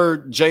Waiters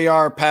nor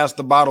JR passed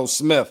the bottle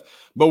Smith.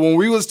 But when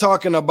we was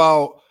talking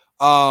about,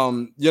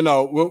 when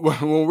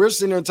we're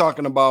sitting here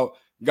talking about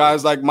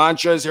guys like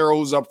Montrezl Harrell,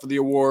 who's up for the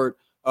award,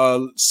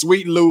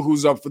 Sweet Lou,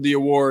 who's up for the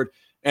award,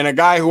 and a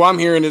guy who I'm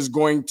hearing is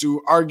going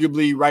to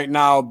arguably right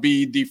now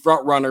be the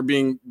front runner,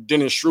 being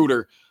Dennis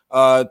Schroeder,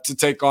 to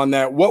take on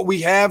that. What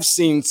we have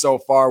seen so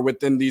far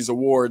within these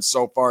awards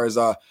so far is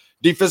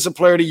Defensive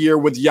Player of the Year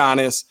with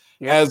Giannis,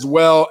 as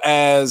well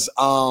as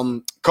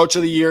Coach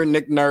of the Year,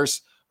 Nick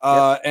Nurse,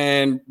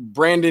 and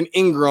Brandon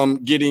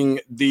Ingram getting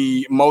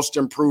the Most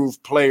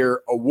Improved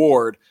Player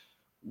award.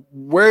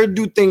 Where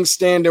do things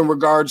stand in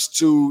regards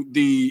to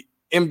the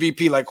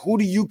MVP? Like, who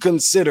do you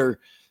consider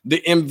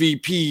the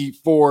MVP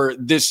for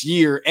this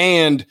year?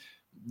 And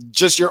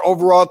just your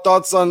overall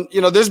thoughts on,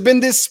 there's been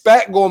this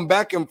spat going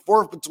back and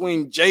forth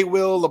between J.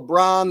 Will,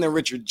 LeBron, and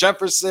Richard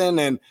Jefferson,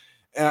 and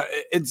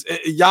it's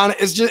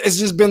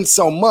just been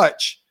so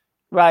much.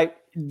 Right.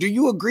 Do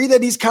you agree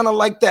that he's kind of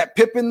like that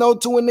Pippen, though,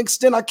 to an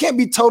extent? I can't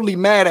be totally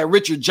mad at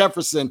Richard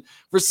Jefferson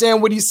for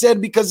saying what he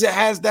said because it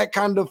has that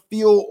kind of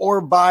feel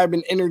or vibe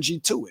and energy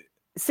to it.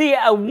 See,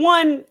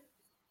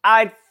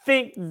 I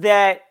think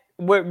that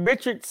what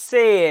Richard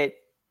said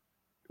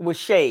was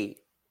shade.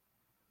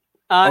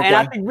 Okay. And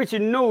I think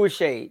Richard knew it was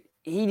shade.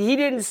 He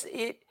didn't.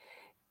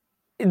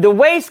 The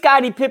way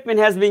Scottie Pippen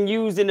has been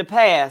used in the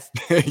past,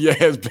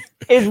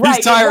 is right.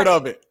 He's tired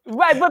of it,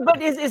 right? But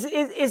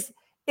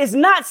it's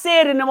not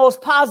said in the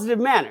most positive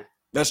manner.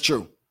 That's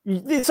true.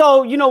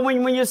 So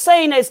when you're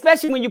saying that,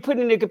 especially when you're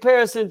putting in a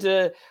comparison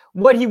to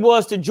what he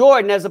was to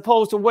Jordan as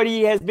opposed to what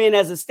he has been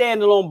as a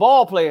standalone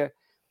ball player,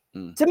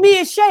 to me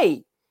it's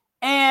shade.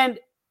 And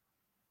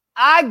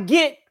I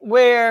get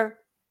where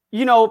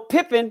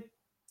Pippen,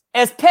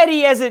 as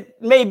petty as it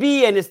may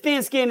be and as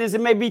thin-skinned as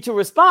it may be to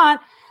respond,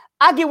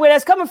 I get where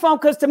that's coming from.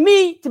 Because to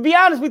me, to be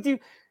honest with you,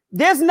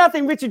 there's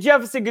nothing Richard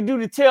Jefferson could do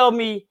to tell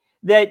me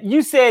that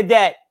you said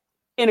that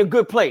in a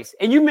good place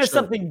and you meant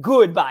something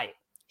good by it.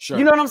 Sure.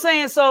 You know what I'm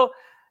saying? So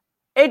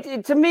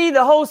to me,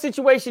 the whole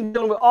situation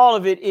dealing with all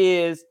of it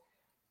is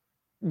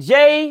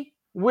Jay,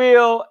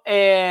 Will,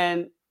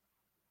 and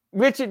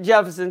Richard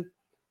Jefferson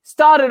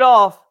started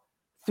off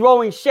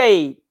throwing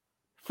shade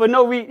for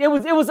no reason. It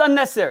was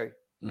unnecessary.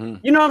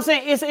 Mm-hmm. You know what I'm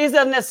saying? It's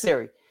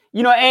unnecessary.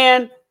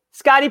 And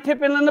Scottie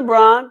Pippen and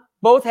LeBron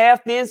both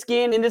have thin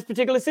skin in this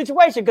particular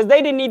situation because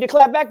they didn't need to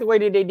clap back the way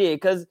that they did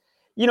because,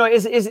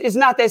 it's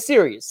not that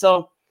serious.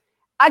 So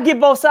I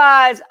get both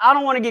sides. I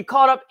don't want to get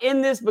caught up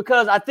in this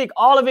because I think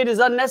all of it is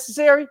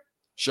unnecessary.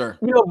 Sure.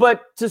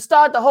 But to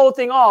start the whole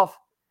thing off,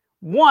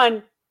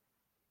 one,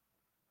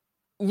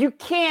 you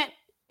can't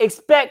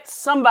expect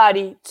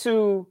somebody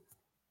to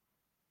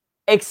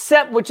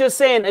accept what you're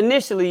saying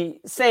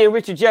initially, saying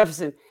Richard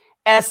Jefferson,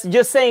 as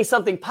just saying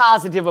something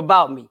positive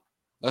about me.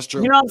 That's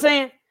true. You know what I'm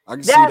saying? I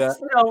can see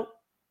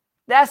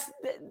that.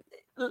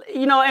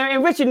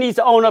 And Richard needs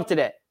to own up to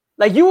that.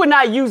 Like, you were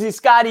not using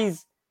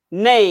Scottie's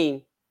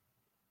name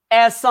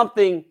as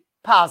something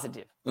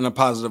positive. In a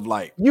positive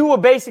light. You were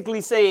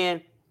basically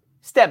saying,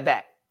 step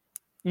back.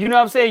 You know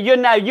what I'm saying?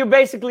 You're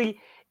basically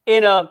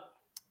in a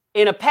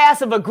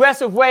passive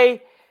aggressive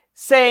way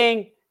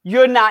saying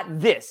you're not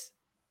this.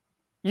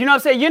 You know what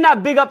I'm saying? You're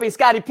not big up in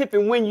Scottie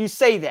Pippen when you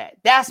say that.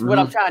 That's what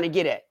I'm trying to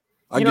get at.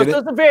 So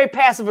it's a very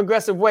passive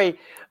aggressive way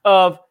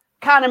of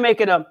kind of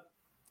making a,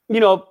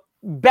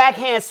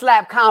 backhand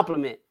slap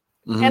compliment.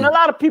 Mm-hmm. And a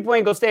lot of people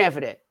ain't gonna stand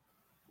for that.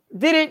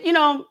 Did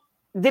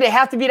it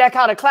have to be that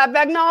kind of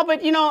clapback? No,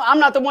 but I'm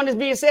not the one that's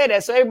being said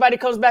that. So everybody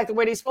comes back the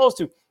way they're supposed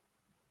to.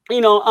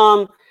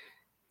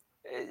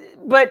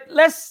 But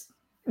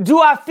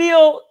do I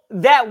feel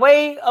that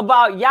way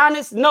about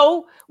Giannis?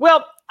 No.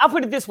 Well, I'll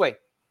put it this way.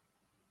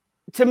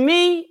 To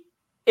me,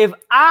 if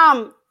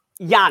I'm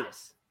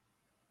Giannis,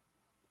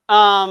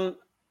 I'm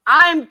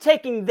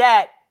taking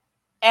that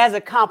as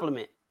a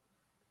compliment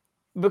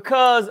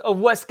because of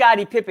what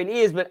Scottie Pippen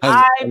is. But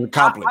I'm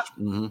accomplished.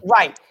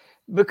 Right.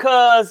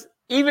 Because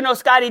even though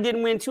Scottie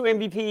didn't win 2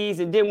 MVPs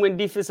and didn't win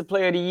Defensive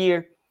Player of the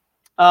Year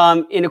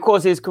in the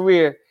course of his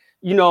career,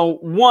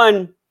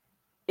 one,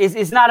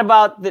 it's not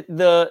about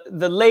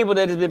the label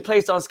that has been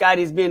placed on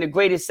Scottie as being the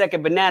greatest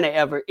second banana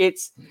ever.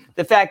 It's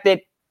the fact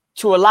that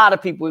to a lot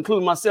of people,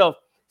 including myself,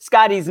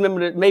 Scottie's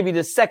maybe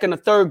the second or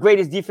third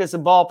greatest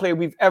defensive ball player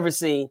we've ever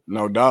seen.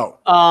 No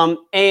doubt.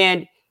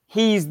 And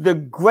he's the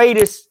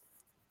greatest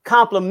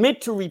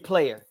complimentary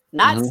player,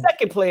 not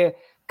second player,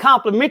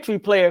 complimentary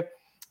player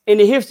in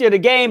the history of the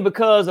game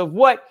because of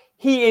what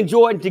he and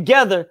Jordan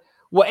together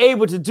were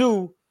able to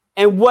do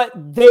and what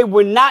they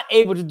were not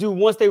able to do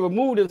once they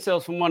removed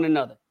themselves from one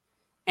another.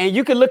 And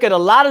you can look at a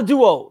lot of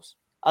duos,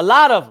 a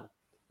lot of them,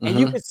 and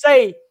you can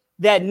say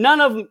that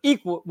none of them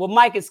equal what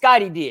Mike and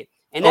Scottie did.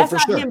 And that's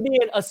not him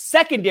being a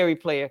secondary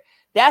player.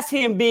 That's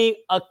him being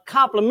a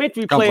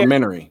complimentary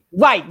player.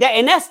 Right.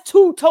 And that's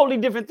two totally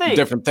different things.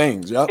 Different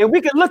things, yeah. And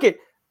we can look at,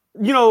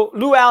 Lou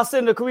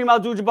Alcindor, Kareem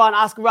Abdul-Jabbar, and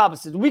Oscar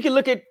Robertson. We can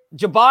look at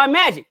Jabbar and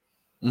Magic.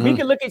 We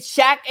can look at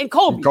Shaq and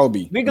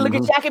Kobe. We can look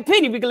at Shaq and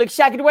Penny. We can look at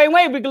Shaq and Dwayne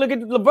Wade. We can look at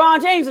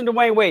LeBron James and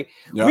Dwayne Wade.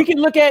 Yep. We can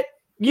look at,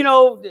 we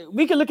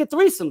can look at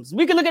threesomes.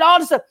 We can look at all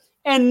this stuff.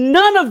 And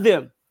none of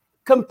them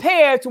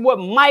compare to what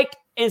Mike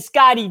and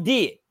Scottie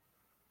did.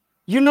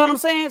 You know what I'm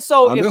saying?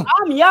 So if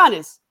I'm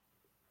Giannis,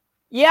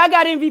 I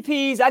got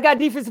MVPs, I got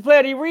Defensive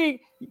Player of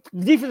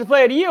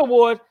the Year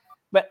award,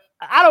 but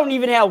I don't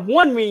even have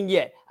one ring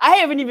yet. I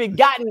haven't even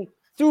gotten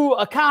through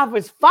a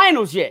conference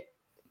finals yet.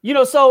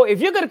 So if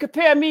you're going to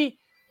compare me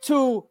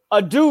to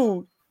a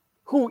dude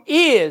who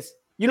is,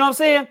 you know what I'm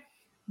saying,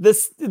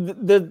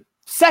 the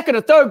second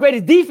or third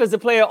greatest defensive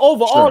player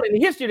overall in the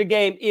history of the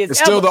game it's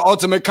still the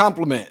ultimate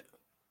compliment.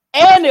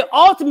 And the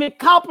ultimate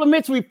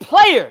complimentary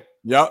player.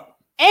 Yep.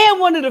 And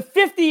one of the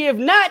 50, if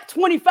not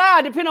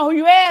 25, depending on who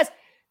you ask,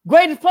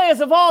 greatest players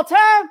of all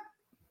time,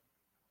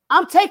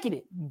 I'm taking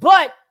it.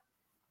 But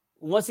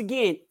once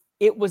again,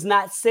 it was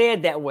not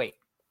said that way.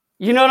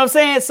 You know what I'm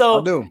saying?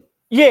 So I do.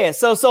 Yeah.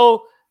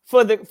 So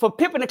for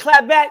Pippen to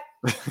clap back,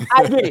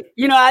 I get it.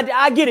 You know,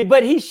 I get it,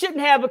 but he shouldn't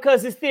have,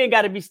 because his thing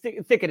got to be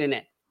thicker than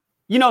that.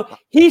 You know,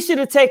 he should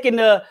have taken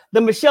the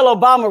Michelle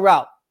Obama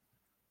route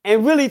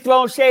and really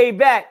thrown shade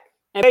back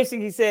and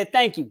basically said,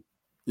 thank you.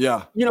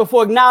 Yeah. You know,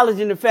 for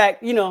acknowledging the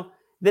fact, you know,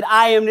 that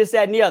I am this,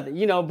 that, and the other,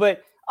 you know,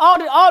 but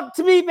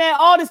to me, man,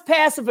 all this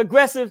passive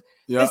aggressive,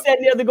 this, that,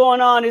 and the other going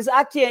on is,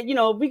 I can't, you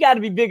know, we got to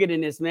be bigger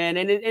than this, man.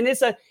 And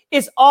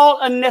it's all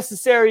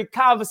unnecessary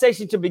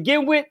conversation to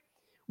begin with,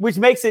 which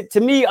makes it, to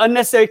me,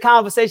 unnecessary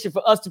conversation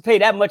for us to pay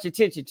that much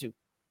attention to.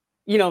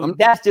 You know,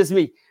 that's just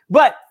me.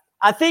 But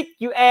I think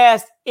you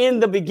asked in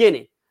the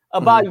beginning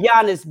about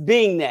Giannis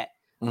being that.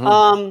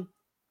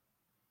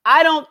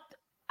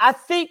 I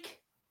think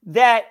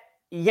that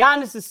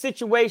Giannis'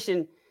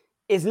 situation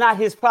is not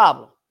his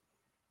problem.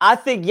 I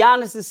think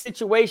Giannis'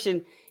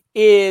 situation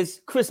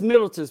is Chris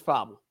Middleton's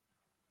problem.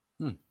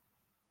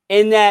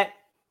 In that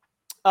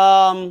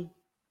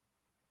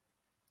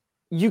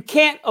you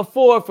can't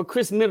afford for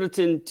Chris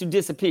Middleton to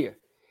disappear.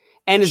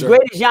 And as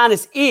great as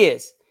Giannis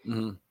is,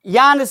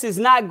 Giannis is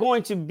not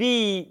going to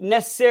be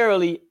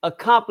necessarily a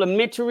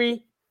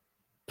complimentary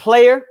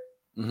player,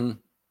 you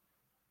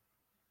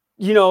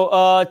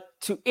know,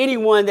 to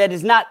anyone that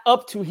is not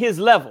up to his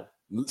level.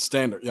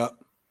 Standard, yeah.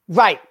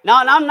 Right.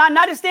 Now, I'm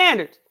not his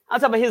standard. I'm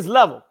talking about his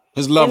level.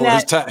 His level,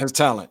 his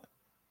talent.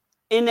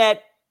 In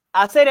that,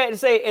 I say that to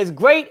say, as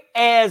great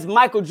as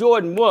Michael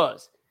Jordan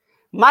was,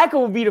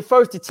 Michael would be the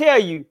first to tell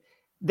you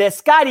that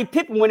Scottie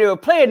Pippen, when they were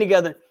playing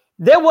together,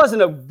 there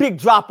wasn't a big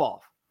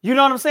drop-off. You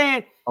know what I'm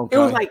saying? Okay. It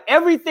was like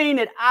everything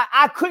that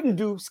I couldn't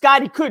do,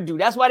 Scottie could do.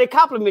 That's why they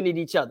complemented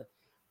each other.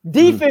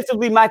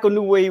 Defensively, Michael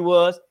knew where he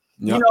was.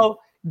 Yep. You know,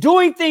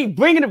 doing things,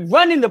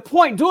 running the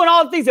point, doing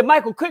all the things that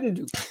Michael couldn't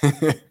do.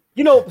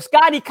 You know,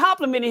 Scottie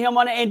complimented him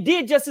on it and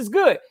did just as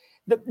good.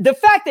 The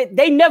fact that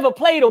they never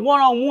played a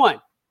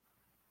one-on-one,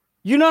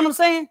 you know what I'm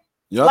saying?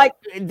 Yep. Like,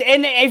 and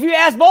if you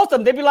ask both of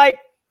them, they'd be like,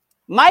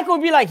 Michael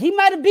would be like, he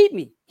might have beat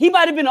me. He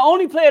might have been the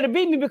only player to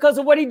beat me because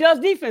of what he does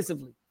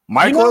defensively.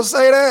 Michael will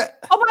say that?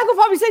 Oh, Michael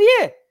probably said,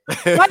 yeah.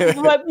 Michael,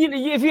 you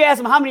know, if you ask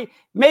him how many,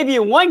 maybe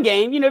in one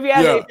game, you know, if you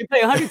ask him, if you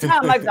play 100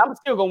 times, Michael, I'm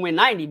still going to win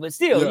 90, but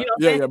still, you know what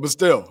I'm saying? But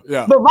still,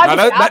 yeah. But Michael,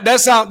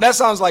 that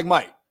sounds like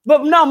Mike.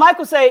 But no,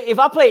 Michael say, if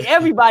I play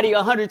everybody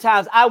 100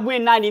 times, I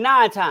win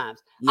 99 times.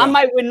 Yeah. I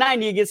might win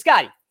 90 against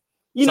Scottie.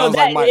 You know,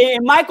 that like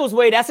in Michael's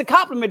way, that's a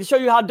compliment to show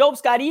you how dope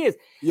Scottie is.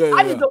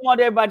 I just don't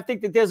want everybody to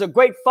think that there's a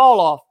great fall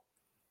off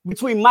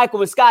between Michael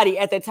and Scottie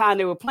at that time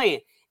they were playing.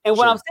 And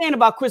what I'm saying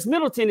about Chris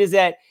Middleton is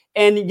that,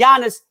 and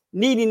Giannis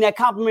needing that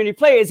complimentary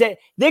player, is that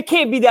there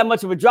can't be that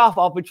much of a drop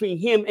off between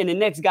him and the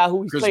next guy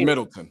who he's playing. Chris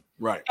Middleton,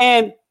 right.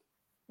 And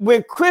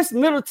when Chris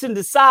Middleton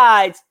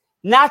decides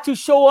not to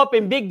show up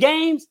in big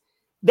games,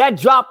 that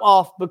drop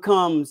off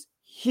becomes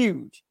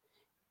huge.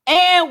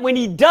 And when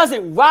he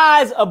doesn't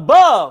rise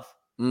above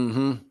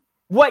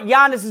what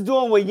Giannis is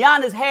doing, when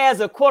Giannis has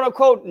a quote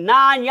unquote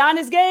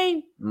non-Giannis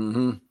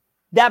game,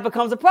 that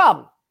becomes a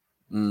problem.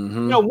 You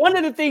know, one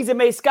of the things that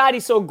made Scottie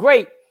so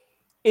great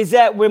is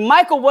that when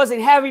Michael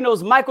wasn't having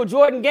those Michael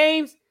Jordan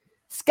games,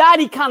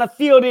 Scottie kind of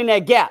filled in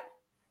that gap.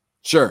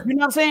 Sure. You know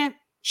what I'm saying?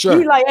 Sure.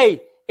 He's like,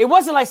 hey, it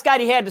wasn't like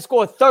Scottie had to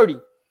score 30,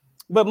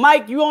 but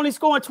Mike, you only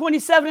scoring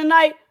 27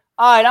 tonight?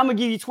 All right, I'm going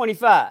to give you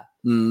 25.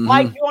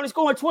 Mike, you only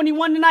scoring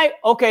 21 tonight?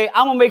 Okay,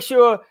 I'm going to make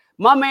sure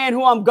my man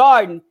who I'm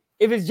guarding,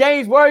 if it's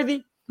James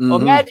Worthy or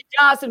Magic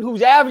Johnson,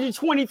 who's averaging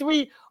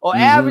 23 or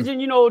averaging,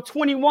 you know,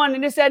 21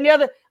 and this, that, and the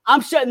other,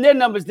 I'm shutting their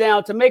numbers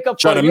down to make up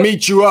for to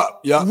meet you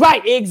up. Yeah.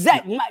 Right,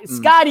 exactly.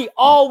 Scottie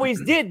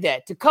always did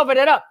that to cover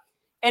that up.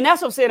 And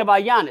that's what I'm saying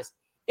about Giannis.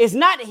 It's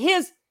not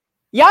his.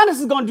 Giannis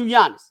is going to do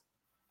Giannis,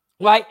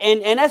 right?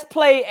 And that's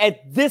play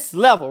at this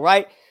level,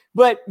 right?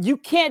 But you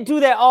can't do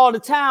that all the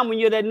time when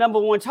you're that number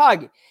one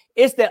target.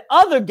 It's the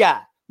other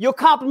guy, your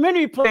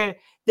complimentary player,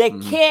 that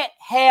can't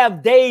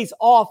have days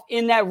off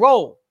in that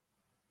role.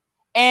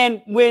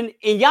 And when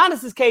in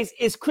Giannis's case,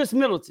 it's Chris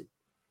Middleton.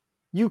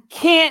 You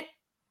can't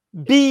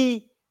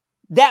be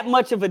that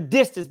much of a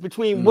distance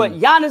between what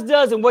Giannis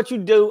does and what you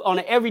do on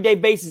an everyday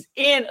basis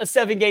in a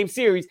 7-game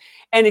series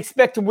and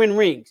expect to win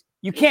rings.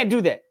 You can't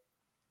do that.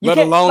 Let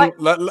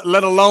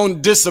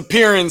alone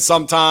disappearing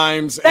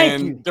sometimes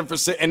and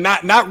different, and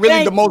not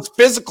really the most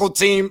physical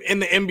team in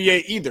the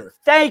NBA either.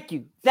 Thank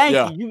you.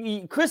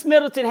 Chris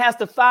Middleton has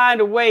to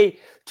find a way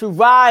to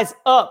rise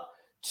up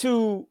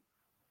to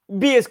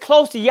be as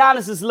close to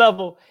Giannis's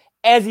level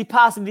as he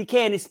possibly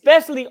can,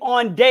 especially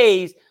on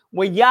days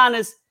when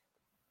Giannis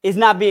is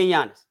not being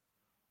Giannis.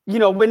 You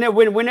know, when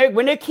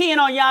they're keying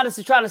on Giannis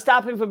and trying to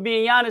stop him from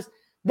being Giannis,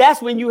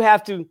 that's when you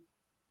have to.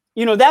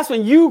 You know, that's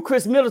when you,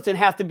 Chris Middleton,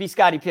 have to be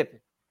Scottie Pippen.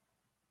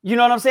 You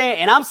know what I'm saying?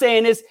 And I'm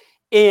saying this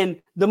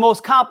in the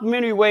most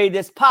complimentary way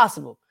that's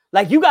possible.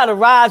 Like, you got to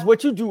rise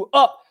what you do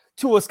up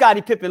to a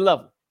Scottie Pippen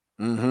level.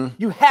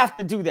 You have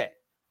to do that.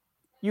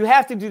 You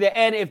have to do that.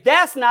 And if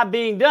that's not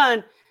being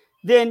done,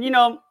 then, you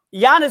know,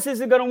 Giannis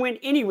isn't going to win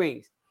any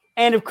rings.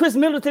 And if Chris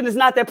Middleton is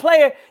not that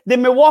player,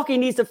 then Milwaukee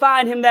needs to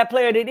find him that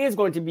player that is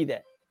going to be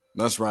that.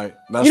 That's right.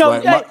 That's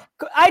right.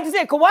 I just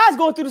said Kawhi's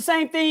going through the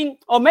same thing,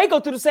 or may go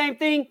through the same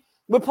thing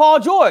with Paul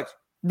George.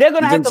 They're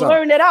going to have to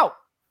learn that out.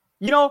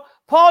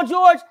 Paul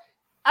George,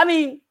 I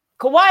mean,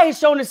 Kawhi has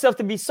shown himself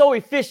to be so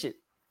efficient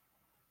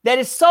that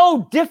it's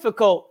so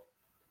difficult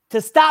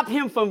to stop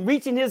him from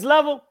reaching his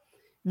level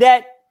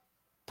that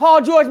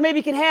Paul George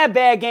maybe can have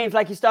bad games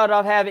like he started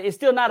off having and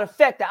still not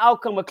affect the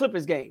outcome of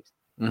Clippers games.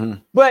 Mm-hmm.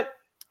 But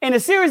in a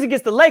series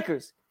against the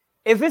Lakers,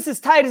 if it's as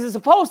tight as it's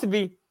supposed to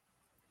be,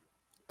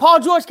 Paul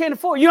George can't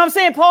afford. You know what I'm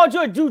saying? Paul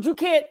George, dude, you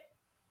can't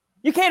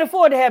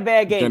afford to have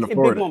bad games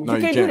in big moments. No,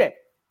 you can't do that.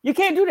 You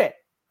can't do that.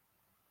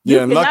 You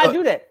cannot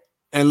do that.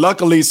 And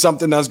luckily,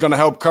 something that's going to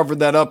help cover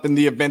that up in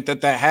the event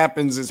that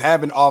happens is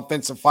having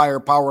offensive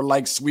firepower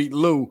like Sweet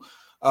Lou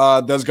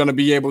that's going to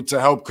be able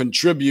to help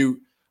contribute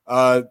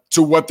to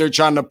what they're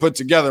trying to put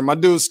together. My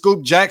dude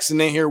Scoop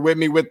Jackson in here with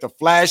me with the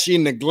flashy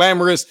and the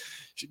glamorous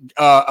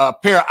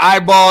pair of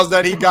eyeballs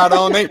that he got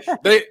on.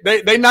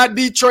 They not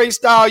Detroit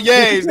style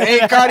yays. They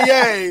ain't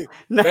Cartier.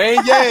 They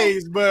ain't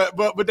yays,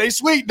 but they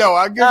sweet though.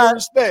 I give them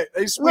respect.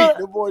 They sweet.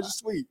 The boys are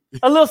sweet.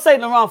 A little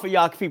Saint Laurent for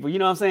y'all people. You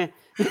know what I'm saying?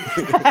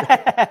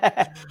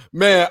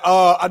 Man,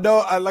 I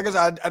know, like I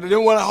said, I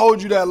didn't want to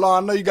hold you that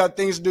long. I know you got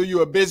things to do.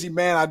 You're a busy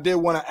man. I did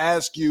want to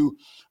ask you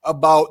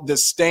about the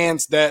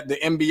stance that the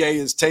NBA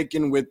is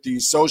taking with the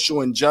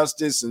social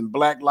injustice and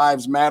Black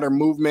Lives Matter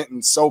movement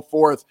and so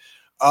forth.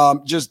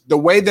 Just the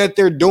way that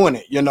they're doing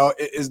it,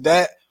 is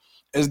that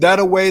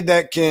a way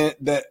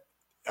that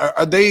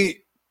are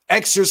they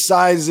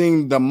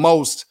exercising the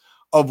most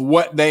of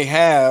what they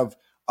have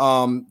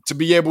to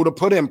be able to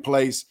put in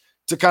place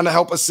to kind of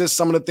help assist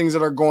some of the things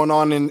that are going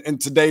on in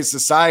today's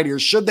society? Or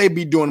should they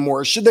be doing more?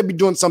 Or should they be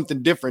doing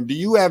something different? Do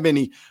you have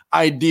any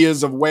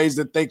ideas of ways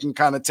that they can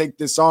kind of take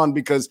this on?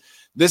 Because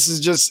this is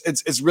just,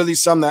 it's really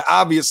something that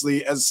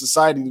obviously as a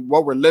society,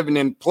 what we're living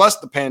in, plus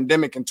the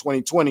pandemic in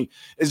 2020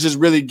 is just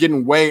really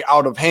getting way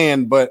out of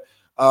hand. But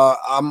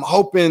I'm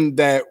hoping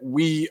that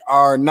we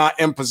are not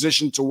in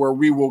position to where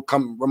we will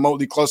come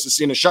remotely close to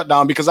seeing a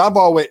shutdown, because I've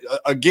always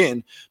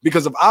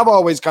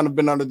kind of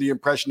been under the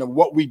impression of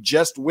what we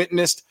just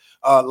witnessed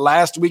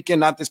last weekend,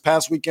 not this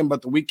past weekend,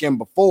 but the weekend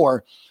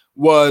before,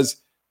 was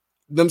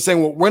them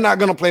saying, well, we're not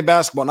going to play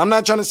basketball. And I'm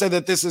not trying to say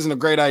that this isn't a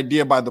great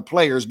idea by the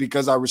players,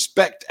 because I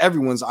respect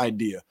everyone's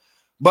idea,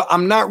 but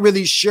I'm not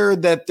really sure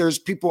that there's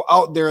people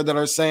out there that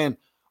are saying,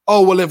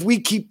 oh, well, if we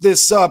keep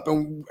this up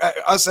and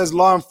us as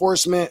law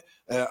enforcement,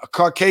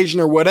 Caucasian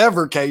or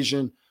whatever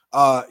Caucasian,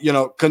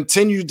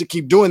 continue to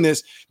keep doing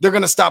this, they're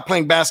going to stop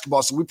playing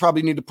basketball. So we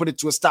probably need to put it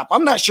to a stop.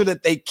 I'm not sure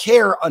that they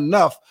care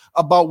enough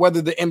about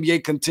whether the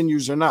NBA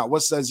continues or not.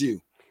 What says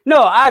you?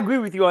 No, I agree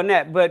with you on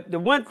that. But the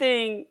one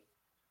thing,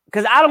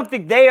 because I don't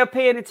think they are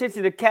paying attention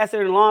to the cats that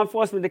are in law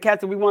enforcement, the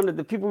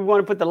people we want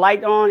to put the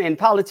light on, and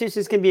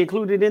politicians can be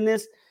included in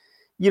this,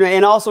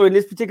 and also in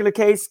this particular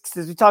case,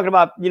 since we're talking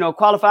about,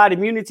 qualified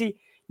immunity,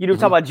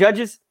 talk about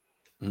judges,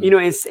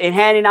 and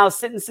handing out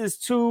sentences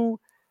to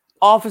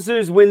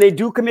officers when they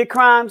do commit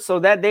crimes so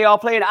that they all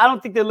play it. I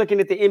don't think they're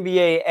looking at the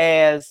NBA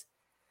as,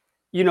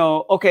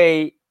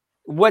 okay,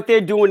 what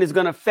they're doing is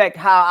going to affect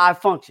how I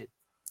function.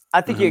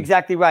 I think you're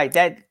exactly right.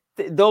 That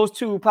those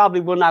two probably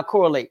will not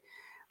correlate.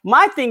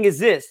 My thing is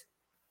this: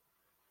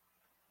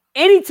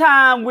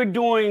 anytime we're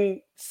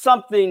doing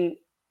something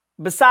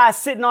besides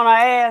sitting on our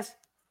ass,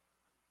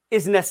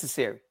 it's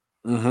necessary.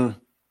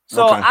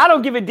 So I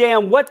don't give a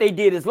damn what they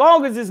did, as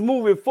long as it's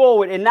moving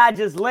forward and not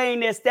just laying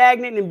there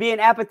stagnant and being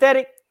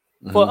apathetic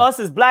for us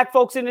as Black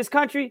folks in this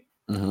country,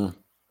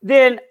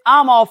 then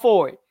I'm all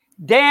for it.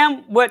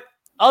 Damn what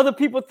other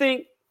people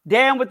think.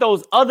 Damn what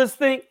those others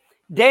think.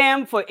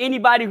 Damn for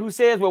anybody who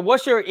says, well,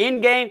 what's your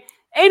end game?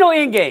 Ain't no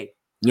end game.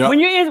 Yep. When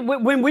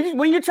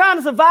you're trying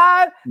to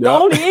survive, the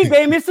only end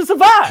game is to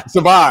survive.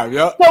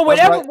 Yeah. So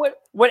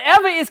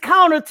whatever is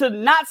counter to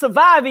not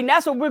surviving,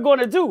 that's what we're going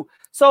to do.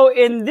 So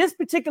in this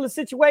particular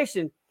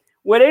situation,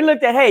 where they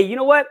looked at, hey, you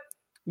know what?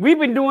 We've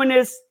been doing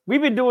this,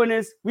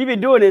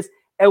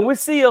 and we're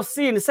still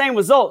seeing the same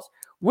results.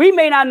 We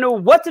may not know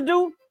what to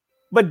do,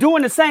 but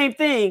doing the same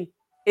thing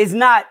is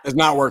not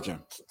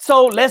working.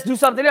 So let's do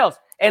something else,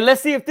 and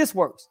let's see if this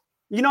works.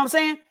 You know what I'm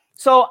saying?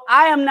 So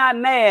I am not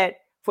mad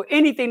for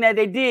anything that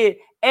they did,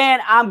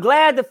 and I'm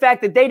glad the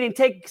fact that they didn't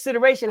take into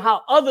consideration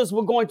how others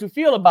were going to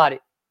feel about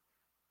it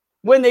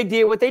when they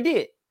did what they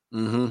did.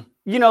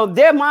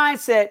 Their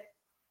mindset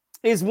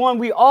is one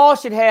we all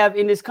should have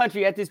in this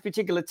country at this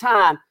particular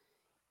time.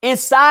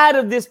 Inside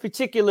of this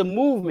particular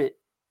movement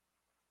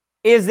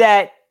is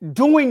that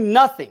doing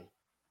nothing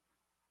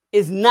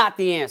is not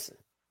the answer.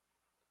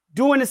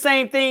 Doing the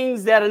same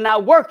things that are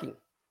not working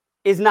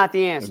is not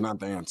the answer. It's not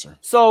the answer.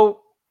 So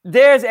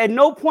there's at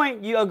no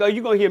point you're going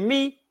to hear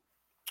me,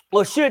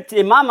 or should,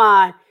 in my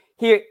mind,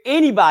 hear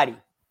anybody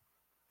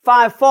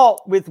find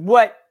fault with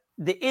what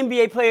the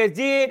NBA players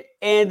did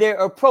and their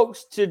approach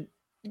to,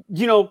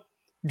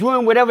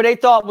 doing whatever they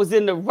thought was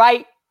in the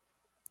right,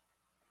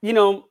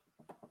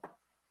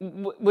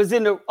 was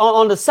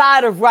on the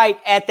side of right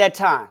at that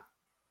time.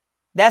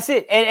 That's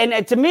it.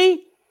 And to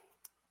me,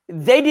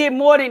 they did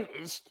more than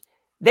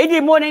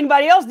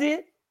anybody else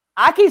did.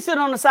 I keep sitting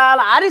on the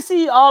sideline. I didn't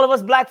see all of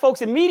us black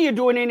folks in media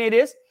doing any of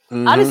this.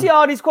 Mm-hmm. I didn't see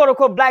all these quote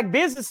unquote black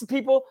business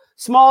people,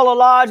 small or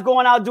large,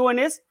 going out doing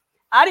this.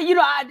 I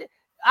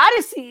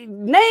didn't see.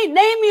 Name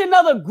me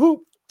another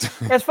group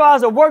as far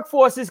as the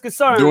workforce is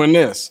concerned doing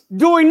this.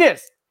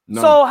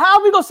 No. So how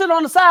are we gonna sit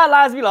on the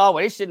sidelines and be like, oh,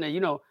 well, they shouldn't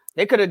have,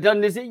 they could have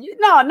done this.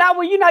 No, not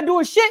when you're not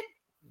doing shit.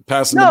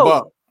 Passing the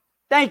buck.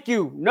 Thank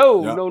you.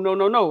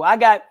 No. I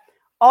got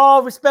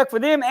all respect for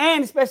them,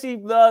 and especially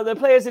the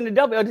players in the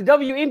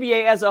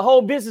WNBA as a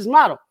whole business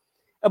model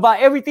about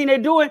everything they're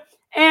doing.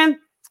 And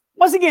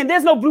once again,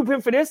 there's no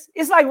blueprint for this.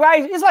 It's like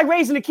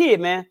raising a kid,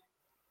 man.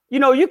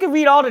 You can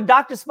read all the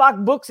Dr.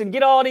 Spock books and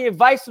get all the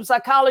advice from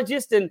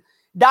psychologists and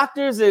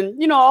doctors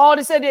and all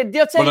this.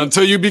 They'll tell but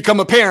until you become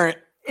a parent,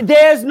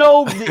 there's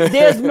no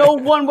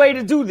one way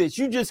to do this.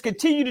 You just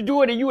continue to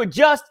do it and you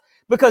adjust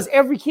because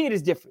every kid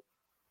is different.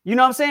 You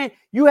know what I'm saying?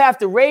 You have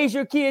to raise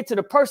your kid to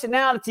the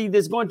personality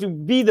that's going to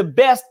be the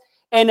best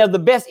and of the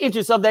best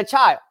interest of that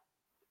child.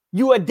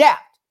 You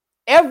adapt.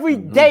 Every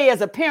day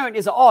as a parent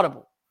is an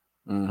audible.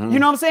 Mm-hmm. You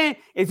know what I'm saying?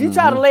 If you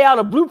try to lay out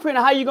a blueprint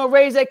of how you're going to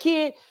raise that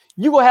kid,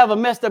 you're going to have a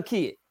messed up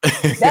kid.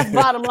 That's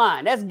bottom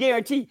line. That's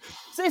guaranteed.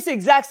 So it's the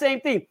exact same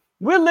thing.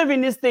 We're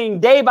living this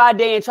thing day by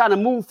day and trying to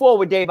move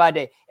forward day by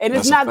day. And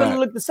it's not going to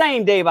look the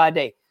same day by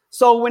day.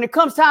 So when it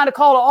comes time to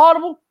call an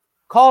audible,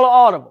 call an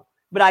audible.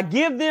 But I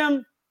give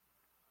them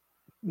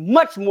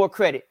much more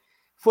credit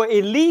for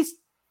at least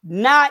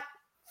not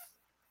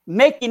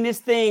making this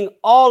thing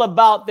all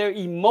about their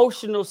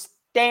emotional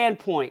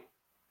standpoint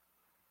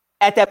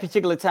at that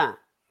particular time.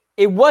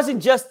 It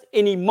wasn't just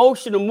an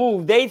emotional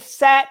move. They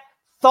sat,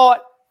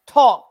 thought,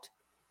 talked,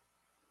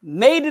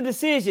 made a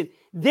decision,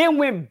 then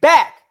went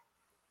back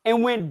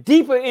and went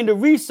deeper into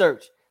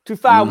research to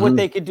find what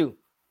they could do.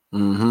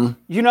 Mm-hmm.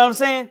 You know what I'm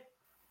saying?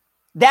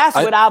 That's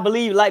what I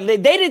believe. Like they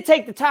didn't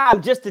take the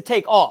time just to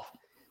take off.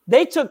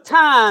 They took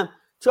time to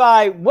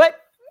try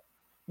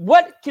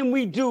what can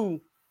we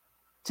do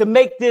to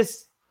make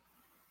this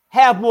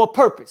have more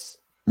purpose?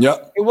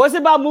 Yep. It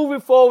wasn't about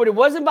moving forward. It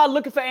wasn't about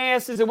looking for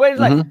answers. It was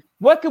like,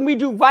 what can we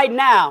do right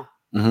now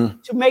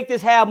to make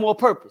this have more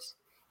purpose?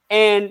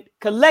 And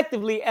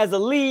collectively, as a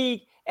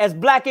league, as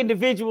black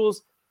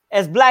individuals,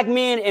 as black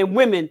men and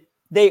women,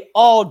 they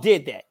all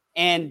did that.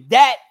 And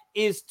that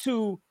is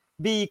to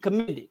be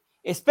commended,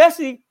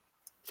 especially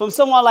from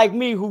someone like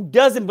me who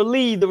doesn't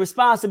believe the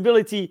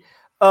responsibility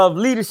of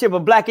leadership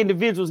of black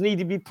individuals need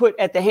to be put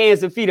at the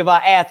hands and feet of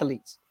our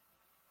athletes.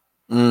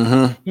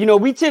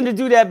 Mm-hmm. We tend to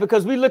do that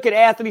because we look at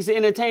athletes and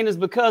entertainers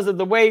because of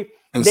the way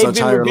they've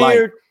been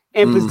revered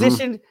and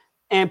positioned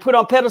and put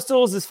on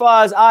pedestals as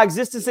far as our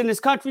existence in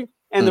this country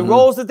and the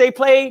roles that they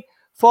played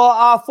for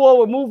our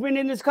forward movement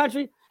in this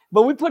country.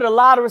 But we put a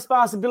lot of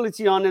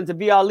responsibility on them to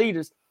be our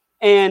leaders.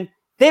 And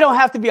they don't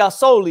have to be our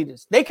sole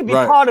leaders. They can be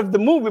part of the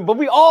movement, but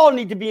we all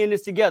need to be in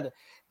this together.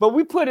 But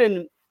we put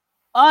an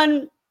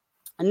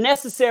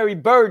unnecessary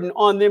burden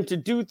on them to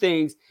do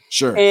things.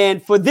 Sure.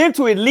 And for them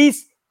to at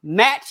least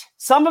match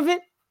some of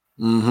it,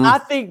 I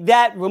think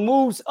that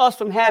removes us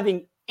from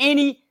having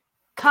any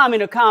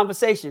comment or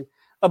conversation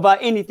about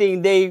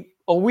anything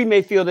we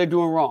may feel they're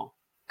doing wrong.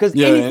 Because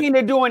anything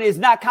they're doing is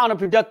not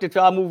counterproductive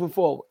to our moving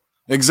forward.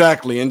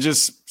 Exactly. And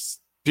just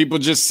people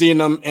just seeing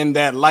them in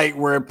that light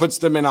where it puts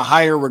them in a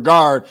higher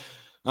regard.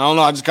 I don't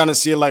know. I just kind of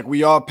see it like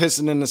we all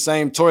pissing in the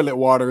same toilet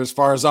water as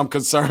far as I'm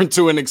concerned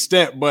to an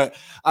extent. But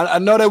I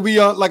know that we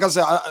are, like I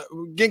said,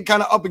 getting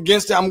kind of up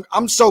against it.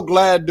 I'm so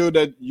glad, dude,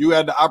 that you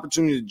had the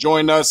opportunity to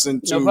join us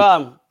and to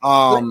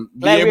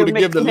be able to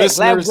give the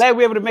listeners. Glad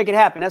we're able to make it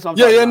happen. That's what I'm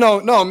talking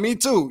about. No, me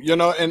too.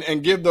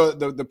 And give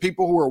the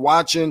people who are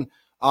watching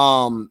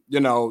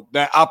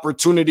that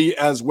opportunity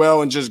as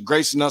well, and just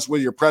gracing us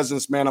with your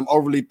presence, man. I'm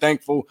overly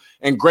thankful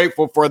and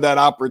grateful for that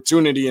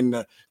opportunity. And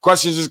the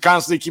questions just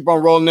constantly keep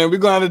on rolling in. We're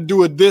going to have to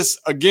do this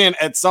again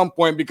at some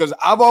point, because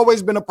I've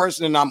always been a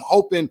person, and I'm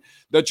hoping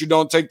that you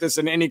don't take this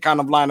in any kind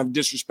of line of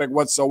disrespect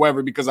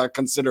whatsoever, because I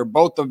consider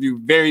both of you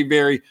very,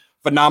 very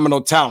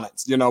phenomenal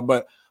talents,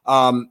 but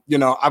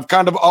I've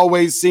kind of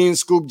always seen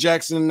Scoop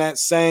Jackson in that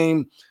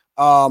same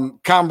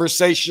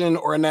conversation,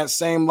 or in that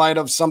same light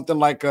of something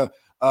like a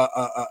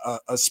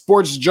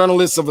sports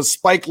journalist of a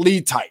Spike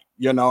Lee type.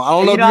 I don't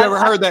know if you ever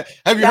heard that.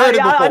 Have you heard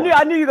it before?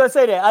 I knew you were going to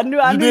say that. I knew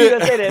you were going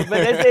to say that. But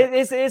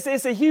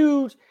it's a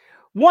huge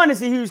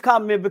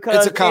compliment, because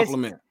it's a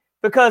compliment.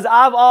 Because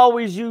I've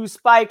always used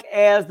Spike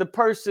as the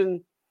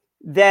person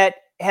that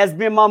has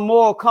been my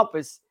moral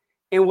compass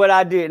in what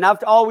I did. And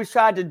I've always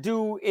tried to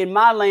do in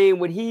my lane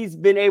what he's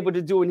been able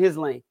to do in his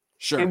lane.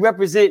 Sure. And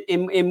represent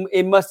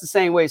in much the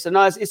same way. So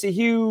no, it's a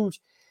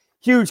huge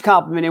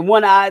compliment, and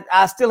one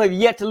I still have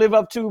yet to live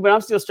up to, but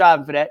I'm still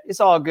striving for that. It's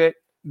all good.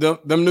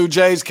 Them new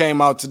J's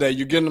came out today.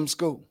 You getting them,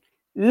 Scoop?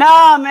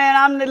 Nah,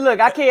 man.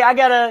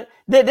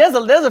 There's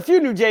a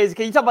few new J's.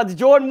 Can you talk about the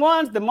Jordan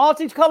ones, the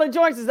multicolored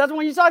joints? Is that the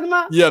one you're talking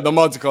about? Yeah, the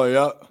multicolor,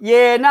 yeah.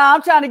 Yeah, nah,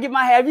 I'm trying to get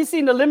have you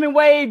seen the Lemon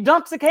Wave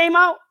dunks that came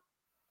out?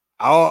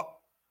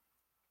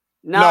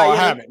 No, I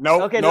haven't.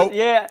 Nope. Okay. Nope.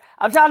 Yeah,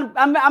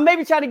 I'm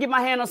maybe trying to get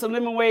my hand on some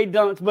Lemon Wade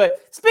dunks. But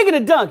speaking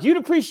of dunks, you'd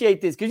appreciate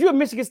this because you're a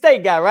Michigan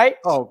State guy, right?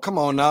 Oh, come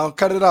on now,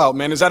 cut it out,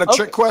 man. Is that a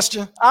trick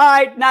question? All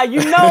right. Now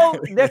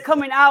they're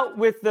coming out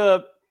with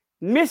the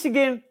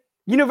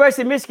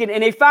University of Michigan,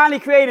 and they finally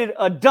created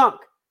a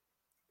dunk,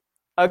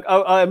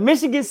 a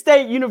Michigan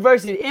State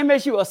University,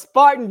 MSU, a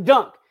Spartan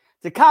dunk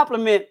to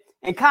complement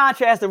and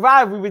contrast the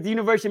rivalry with the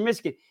University of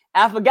Michigan.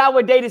 I forgot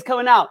what date is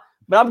coming out,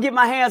 but I'm getting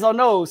my hands on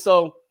those.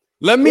 So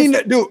let me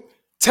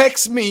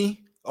text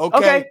me,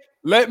 okay?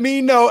 Let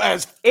me know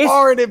as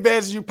far in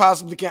advance as you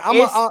possibly can.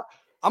 I'm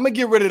gonna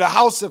get rid of the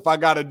house if I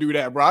gotta do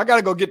that, bro. I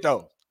gotta go get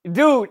those.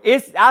 Dude,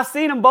 I've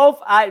seen them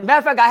both. Matter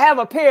of fact, I have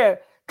a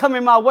pair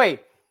coming my way.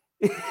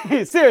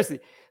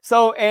 Seriously.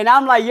 So, and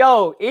I'm like,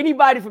 yo,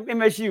 anybody from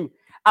MSU,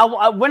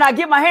 when I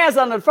get my hands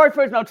on them, the first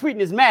person I'm tweeting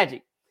is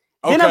Magic.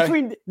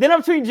 Okay. Then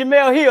I'm tweeting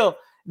Jamel Hill.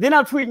 Then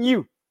I'm tweeting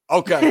you.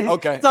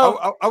 Okay.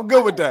 So I'm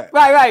good with that.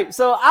 Right.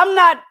 So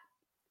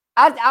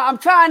I'm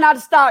trying not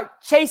to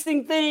start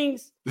chasing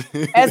things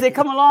as they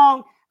come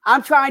along.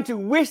 I'm trying to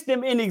wish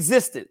them in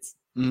existence.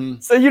 Mm-hmm.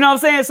 So you know what I'm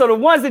saying? So the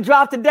ones that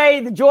dropped today,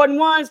 the Jordan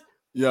ones,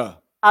 yeah,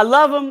 I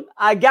love them.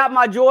 I got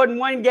my Jordan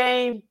 1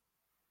 game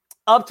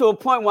up to a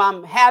point where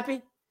I'm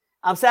happy.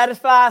 I'm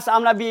satisfied. So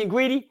I'm not being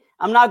greedy.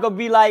 I'm not going to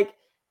be like,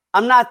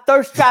 I'm not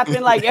thirst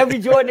trapping like every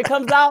Jordan that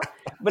comes out.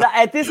 But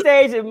at this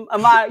stage in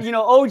my,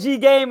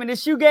 OG game and the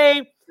shoe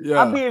game,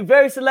 I'm being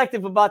very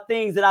selective about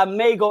things that I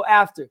may go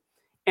after.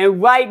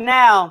 And right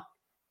now,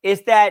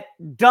 it's that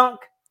dunk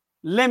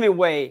lemon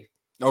wave.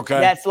 Okay.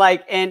 That's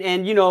like, and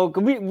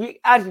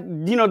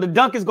the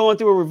dunk is going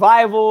through a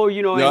revival,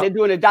 and they're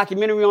doing a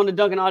documentary on the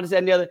dunk and all this, that,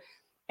 and the other.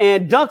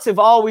 And dunks have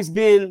always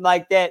been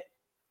like that.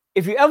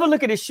 If you ever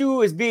look at a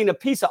shoe as being a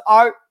piece of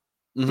art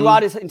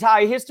throughout its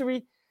entire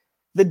history,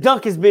 the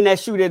dunk has been that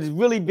shoe that has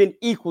really been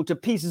equal to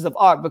pieces of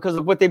art because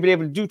of what they've been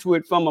able to do to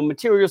it from a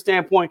material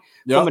standpoint,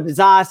 from a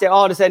design standpoint,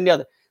 all this, that, and the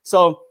other.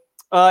 So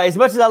as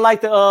much as I like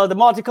the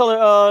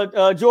multicolor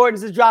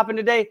Jordans that's dropping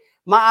today,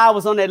 my eye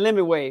was on that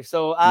lemon wave.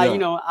 So I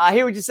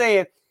hear what you're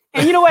saying.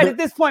 And you know what? At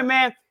this point,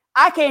 man,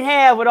 I can't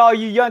have what all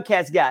you young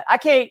cats got. I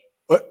can't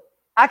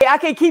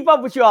keep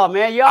up with y'all,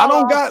 man.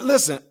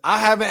 Listen, I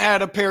haven't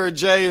had a pair of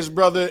J's,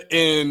 brother,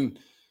 in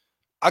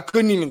I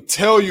couldn't even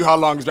tell you how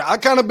long it's been. I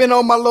kind of been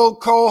on my little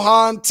Cole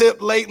Haan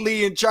tip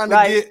lately and trying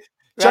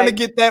to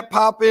get that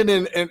popping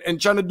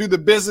and trying to do the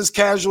business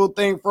casual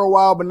thing for a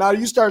while. But now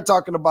you start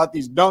talking about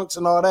these dunks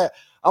and all that,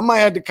 I might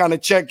have to kind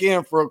of check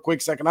in for a quick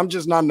second. I'm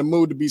just not in the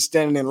mood to be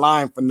standing in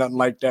line for nothing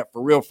like that,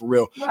 for real.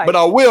 Right. But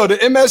I will. The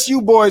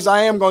MSU boys,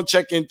 I am going to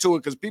check into it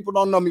because people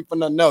don't know me for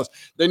nothing else.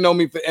 They know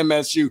me for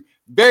MSU.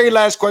 Very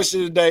last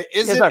question today.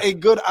 Is it a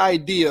good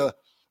idea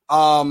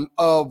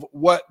of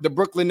what the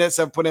Brooklyn Nets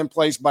have put in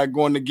place by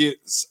going to get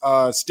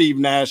Steve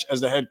Nash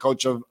as the head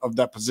coach of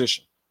that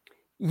position?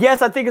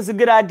 Yes, I think it's a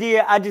good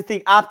idea. I just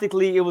think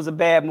optically it was a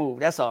bad move.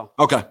 That's all.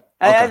 Okay.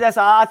 That's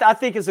all. I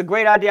think it's a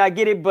great idea. I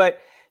get it,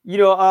 but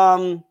here's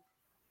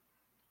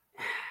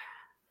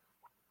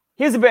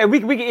a bad. We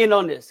can end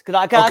on this because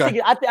I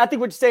think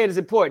what you're saying is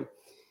important.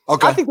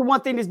 Okay. I think the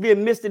one thing that's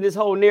being missed in this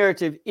whole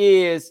narrative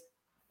is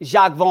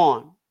Jacque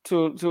Vaughn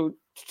to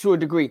a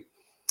degree,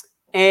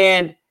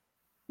 and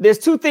there's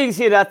two things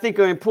here that I think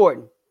are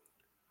important.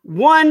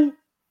 One,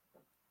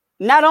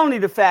 not only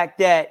the fact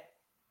that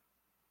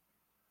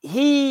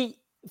he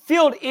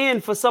filled in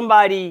for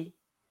somebody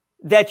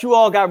that you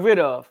all got rid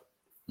of,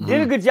 did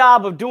a good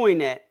job of doing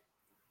that,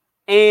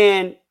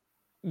 and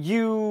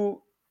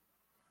you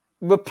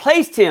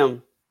replaced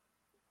him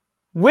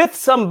with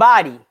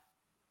somebody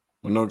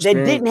that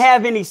didn't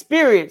have any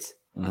experience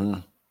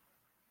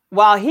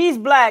while he's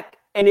black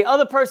and the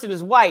other person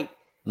is white.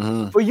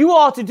 For you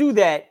all to do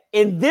that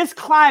in this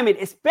climate,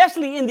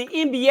 especially in the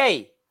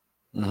NBA,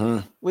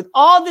 with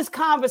all this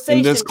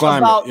conversation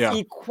about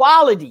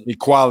equality,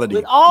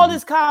 with all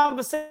this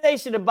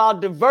conversation about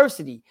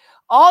diversity,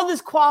 all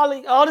this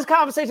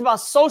conversation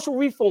about social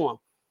reform.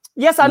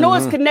 Yes, I know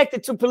it's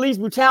connected to police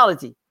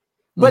brutality,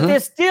 but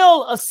there's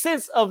still a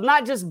sense of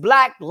not just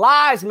Black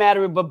lives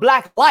mattering, but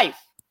Black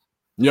life.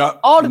 Yeah,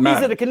 all the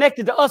things that are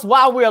connected to us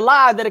while we're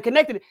alive that are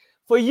connected.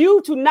 For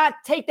you to not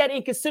take that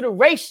in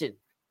consideration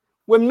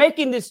when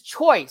making this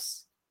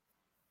choice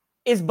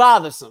is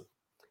bothersome.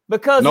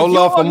 Because no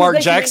love for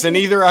Mark Jackson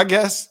either, I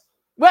guess.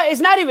 Well,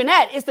 it's not even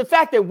that. It's the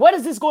fact that what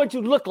is this going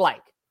to look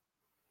like?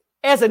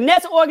 As a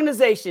Nets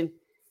organization,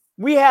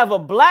 we have a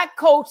black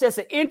coach that's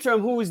an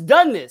interim who has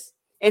done this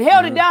and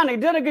held it down and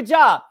done a good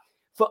job.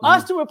 For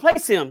us to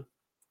replace him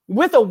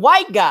with a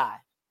white guy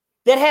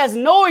that has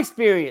no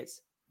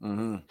experience,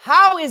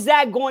 how is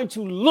that going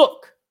to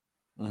look?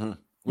 You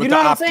know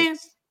what I'm saying?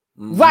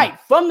 Right.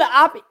 From the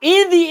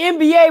in the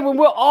NBA when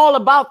we're all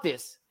about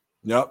this.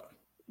 Yep.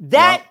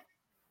 That's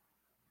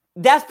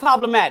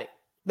problematic.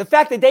 The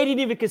fact that they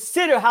didn't even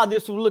consider how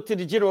this would look to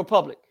the general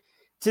public,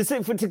 to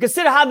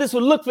consider how this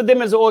would look for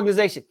them as an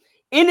organization.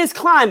 In this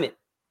climate,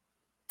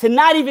 to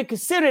not even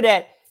consider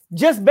that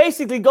just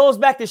basically goes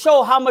back to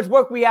show how much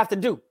work we have to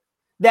do.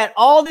 That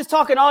all this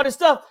talk and all this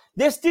stuff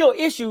there's still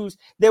issues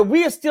that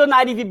we are still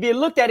not even being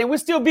looked at, and we're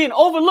still being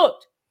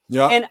overlooked.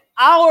 Yeah. And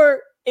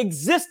our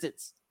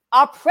existence,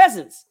 our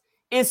presence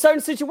in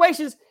certain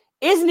situations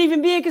isn't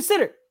even being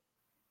considered.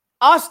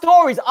 Our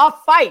stories, our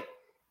fight,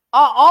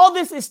 all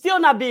this is still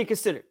not being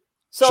considered.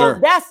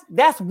 So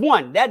that's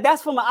one.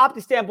 That's from an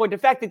optic standpoint. The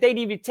fact that they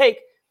didn't even take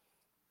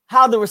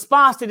how the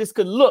response to this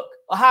could look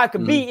or how it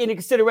could be into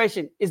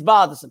consideration is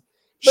bothersome.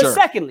 But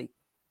secondly,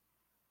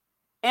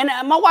 and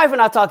my wife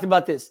and I talked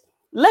about this.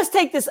 Let's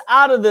take this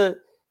out of the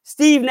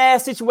Steve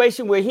Nash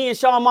situation where he and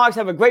Sean Marks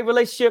have a great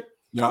relationship.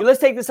 Yeah. Let's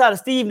take this out of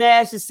Steve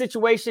Nash's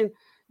situation,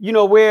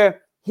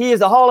 where he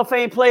is a Hall of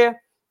Fame player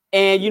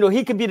and,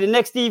 he could be the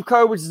next Steve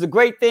Kerr, which is a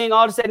great thing,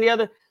 all this and the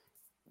other.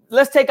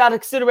 Let's take out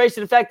of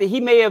consideration the fact that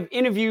he may have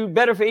interviewed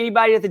better for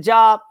anybody at the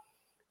job.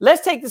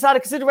 Let's take this out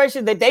of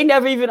consideration that they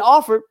never even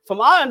offered,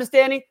 from our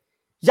understanding,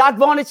 Jacque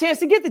Vaughn a chance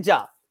to get the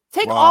job.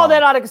 Take all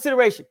that out of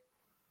consideration.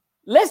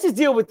 Let's just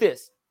deal with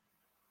this.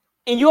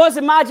 In yours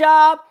and my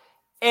job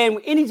and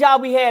any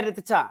job we had at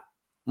the time.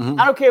 Mm-hmm.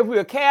 I don't care if we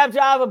were a cab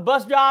driver,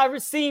 bus driver,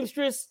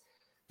 seamstress,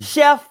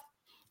 chef,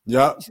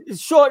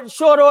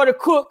 short order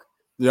cook,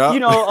 paralegal. You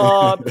know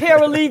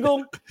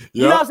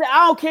what I'm saying?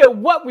 I don't care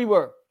what we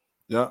were.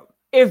 Yeah.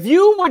 If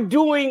you were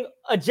doing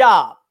a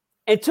job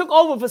and took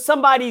over for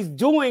somebody who was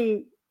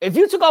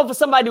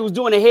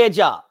doing a head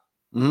job,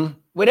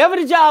 whatever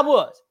the job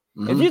was,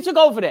 if you took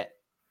over that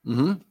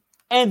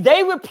and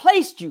they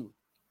replaced you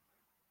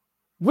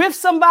with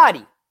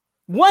somebody,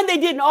 one, they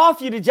didn't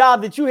offer you the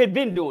job that you had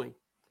been doing,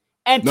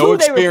 and two,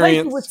 they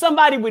replaced you with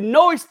somebody with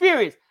no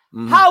experience,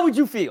 how would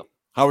you feel?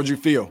 How would you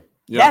feel?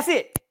 Yeah. That's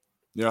it.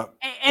 Yeah.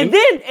 And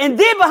then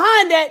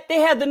behind that, they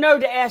had the nerve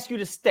to ask you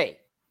to stay.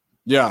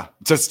 Yeah,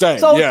 to stay.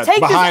 So take this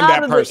behind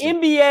out of person.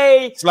 the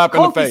NBA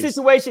coaching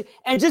situation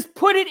and just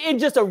put it in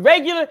just a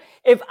regular.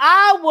 If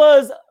I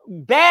was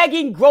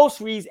bagging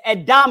groceries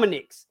at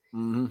Dominic's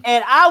and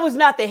I was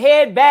not the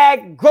head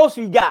bag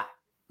grocery guy,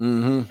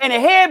 and the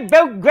head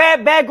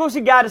bag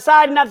grocery guy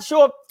decided not to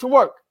show up to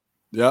work.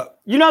 Yeah.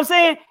 You know what I'm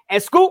saying?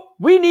 And Scoop,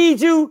 we need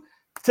you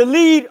to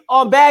lead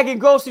on bagging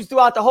groceries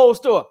throughout the whole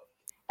store.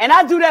 And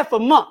I do that for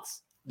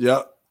months.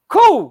 Yeah.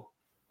 Cool.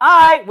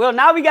 All right, well,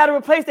 now we got to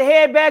replace the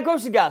head bag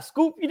grocery guy.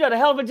 Scoop, you done a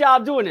hell of a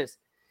job doing this.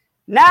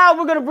 Now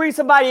we're going to bring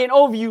somebody in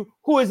over you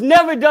who has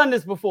never done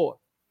this before.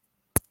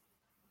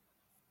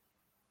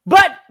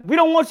 But we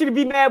don't want you to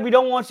be mad. We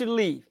don't want you to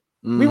leave.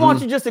 We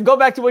want you just to go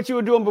back to what you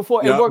were doing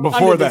before and work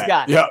under this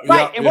guy.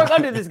 Work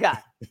under this guy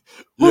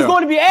who's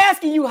going to be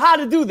asking you how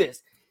to do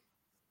this.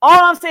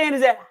 All I'm saying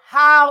is that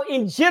how,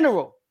 in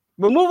general,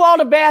 remove all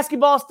the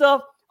basketball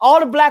stuff, all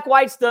the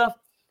black-white stuff,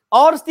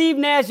 all the Steve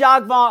Nash,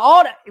 Jacque Vaughn,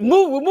 all that.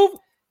 Remove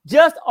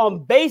just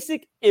on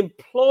basic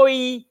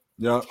employee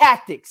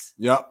tactics.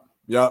 Yep.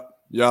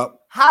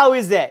 How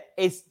is that?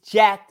 It's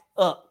jacked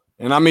up.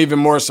 And I'm even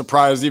more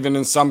surprised, even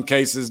in some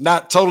cases,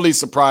 not totally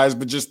surprised,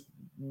 but just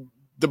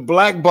the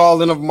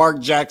blackballing of Mark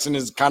Jackson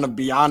is kind of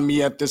beyond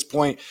me at this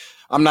point.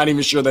 I'm not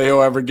even sure that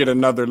he'll ever get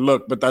another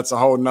look, but that's a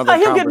whole nother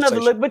conversation. He'll get another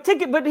look,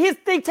 but his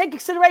thing, take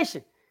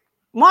consideration.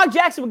 Mark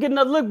Jackson will get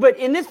another look, but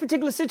in this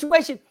particular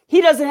situation,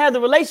 he doesn't have the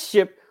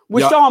relationship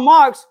with Sean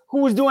Marks, who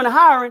was doing the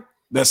hiring.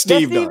 That's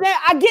Steve does.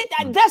 I get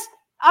that.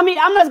 I'm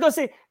not going to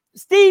say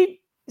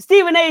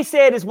Stephen A.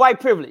 said it's white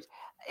privilege.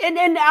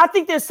 And I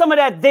think there's some of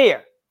that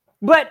there.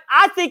 But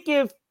I think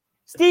if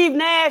Steve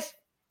Nash,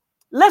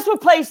 let's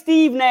replace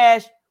Steve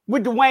Nash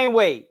with Dwayne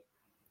Wade.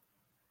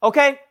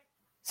 Okay?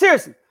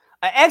 Seriously.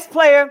 An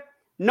ex-player,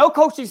 no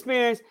coaching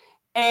experience,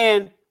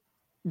 and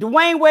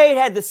Dwayne Wade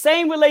had the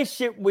same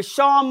relationship with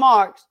Sean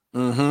Marks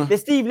that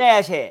Steve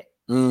Nash had.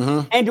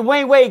 And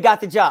Dwayne Wade got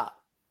the job.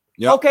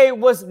 Yep. Okay,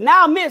 what's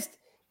now missed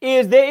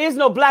is there is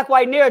no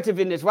black-white narrative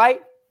in this,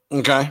 right?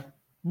 Okay.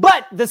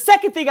 But the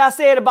second thing I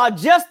said about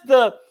just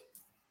the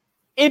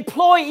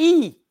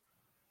employee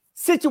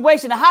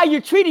situation, how you're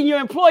treating your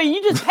employee,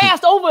 you just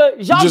passed over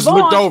Jacque Vaughn.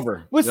 Looked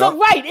over. With some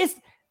right.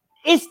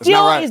 It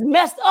still is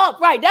messed up.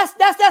 Right.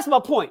 That's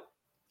my point.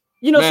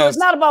 So it's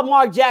not about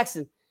Mark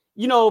Jackson,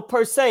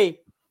 per se,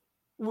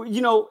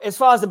 as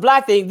far as the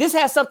black thing. This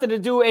has something to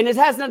do, and it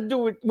has nothing to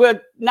do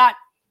with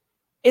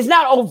it's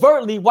not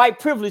overtly white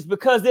privilege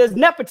because there's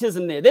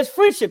nepotism there. There's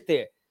friendship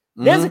there.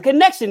 There's a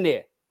connection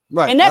there.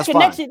 Right. And that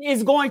connection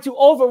is going to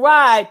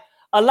override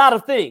a lot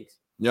of things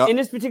in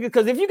this particular,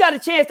 because if you got a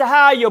chance to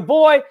hire your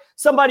boy,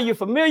 somebody you're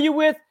familiar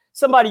with,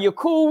 somebody you're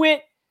cool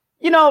with,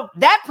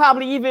 that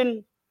probably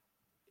even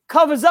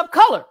covers up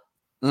color.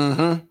 He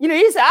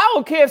said, I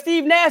don't care if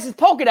Steve Nash is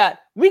polka dot.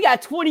 We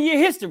got 20-year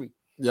history.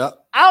 Yeah.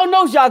 I don't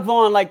know Jacque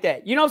Vaughn like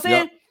that. You know what I'm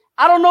saying?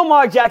 I don't know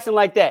Mark Jackson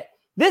like that.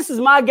 This is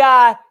my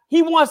guy.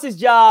 He wants this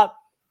job.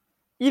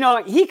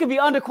 He could be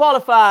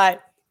underqualified.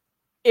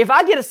 If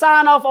I get a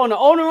sign off on the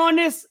owner on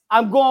this,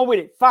 I'm going with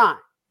it. Fine.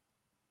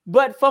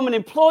 But from an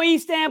employee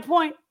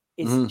standpoint,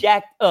 it's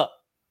jacked up.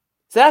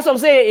 So that's what I'm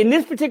saying. In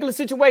this particular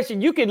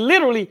situation, you can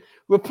literally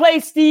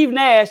replace Steve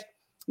Nash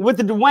with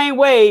the Dwayne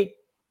Wade,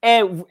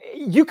 and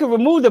you can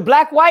remove the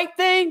black-white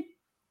thing.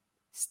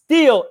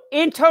 Still,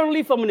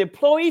 internally, from an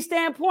employee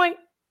standpoint,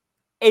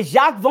 as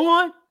Jacque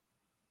Vaughn,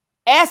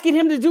 asking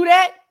him to do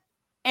that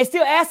and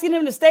still asking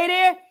him to stay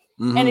there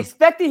and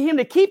expecting him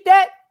to keep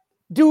that,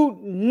 dude,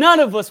 none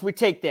of us would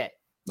take that.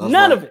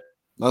 None of it.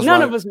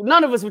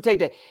 None of us would take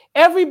that.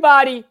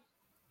 Everybody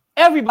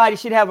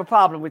should have a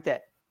problem with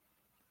that.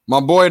 My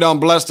boy done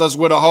blessed us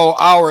with a whole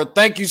hour.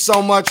 Thank you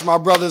so much, my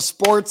brother.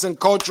 Sports and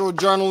cultural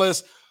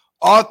journalist,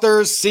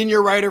 author,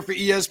 senior writer for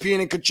ESPN,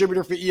 and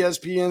contributor for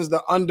ESPN's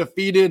The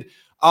Undefeated.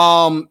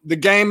 The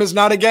game is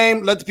not a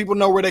game. Let the people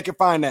know where they can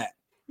find that.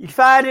 You can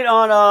find it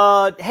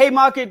on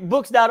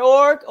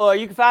haymarketbooks.org, or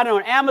you can find it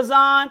on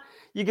Amazon.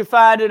 You can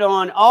find it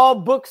on all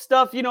book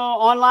stuff,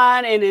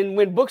 online. And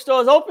when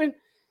bookstores open,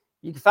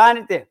 you can find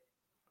it there.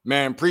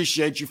 Man,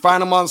 appreciate you.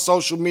 Find them on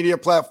social media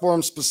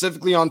platforms,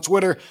 specifically on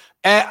Twitter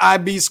at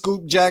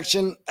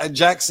IBScoopJackson,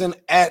 Jackson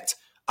at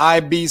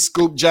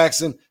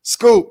IBScoopJackson.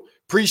 Scoop,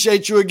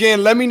 appreciate you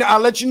again. I'll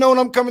let you know when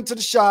I'm coming to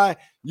the Chi.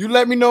 You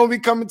let me know when we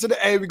coming to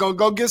the A. We're going to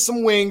go get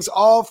some wings,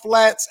 all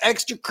flats,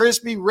 extra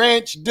crispy,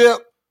 ranch, dip,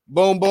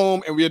 boom,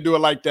 boom, and we'll do it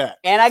like that.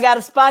 And I got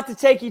a spot to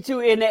take you to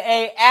in the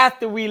A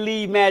after we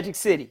leave Magic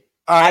City.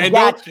 I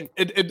got you.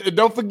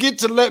 Don't forget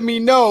to let me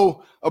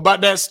know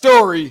about that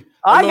story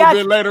a little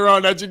bit later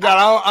on that you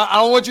got. I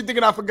don't want you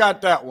thinking I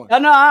forgot that one. I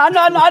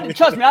know.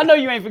 Trust me, I know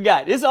you ain't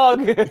forgot. It's all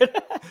good.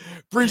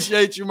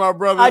 Appreciate you, my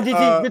brother.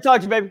 GT, good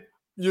talk to you, baby.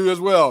 You as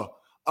well.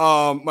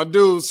 My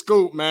dude,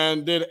 Scoop,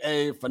 man, did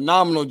a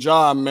phenomenal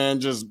job, man,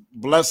 just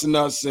blessing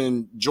us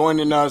and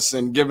joining us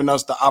and giving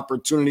us the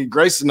opportunity,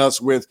 gracing us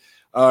with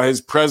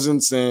his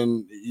presence.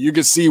 And you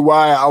can see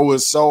why I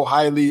was so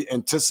highly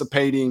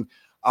anticipating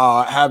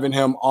having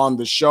him on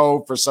the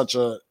show for such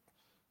a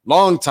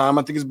long time.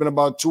 I think it's been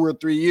about 2 or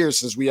 3 years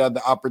since we had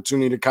the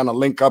opportunity to kind of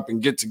link up and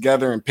get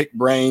together and pick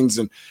brains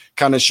and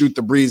kind of shoot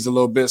the breeze a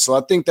little bit. So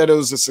I think that it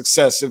was a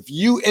success. If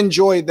you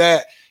enjoyed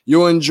that,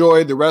 you'll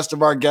enjoy the rest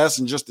of our guests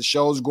and just the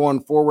shows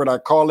going forward. I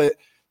call it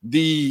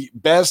the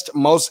best,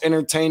 most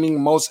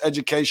entertaining, most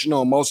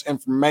educational, most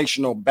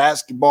informational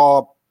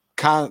basketball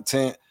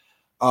content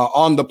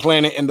on the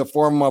planet in the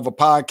form of a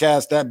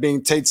podcast, that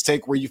being Tate's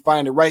Take, where you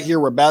find it right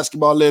here where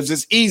basketball lives.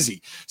 It's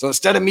easy. So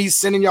instead of me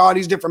sending you all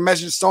these different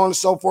messages, so on and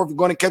so forth, you're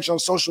going to catch on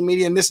social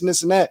media and this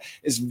and that.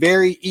 It's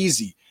very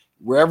easy.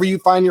 Wherever you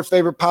find your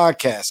favorite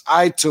podcasts,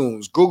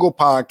 iTunes, Google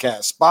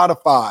Podcasts,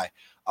 Spotify,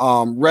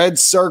 Red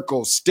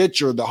Circle,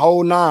 Stitcher, the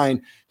whole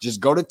 9,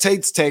 just go to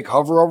Tate's Take,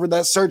 hover over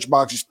that search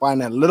box, you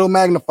find that little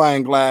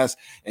magnifying glass,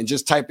 and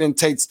just type in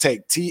Tate's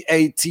Take,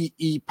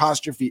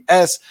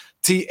 TATE''S,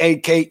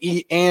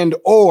 TAKE, and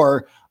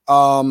or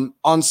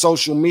on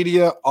social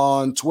media,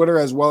 on Twitter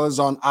as well as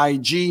on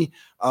IG,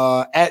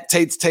 at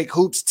Tate's Take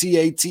Hoops,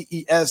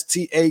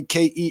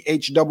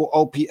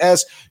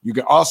 TATESTAKEHOOPS. You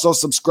can also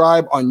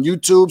subscribe on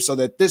YouTube so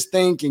that this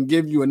thing can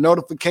give you a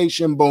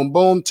notification, boom,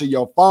 boom, to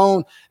your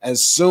phone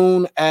as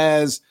soon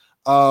as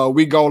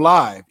we go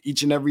live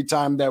each and every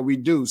time that we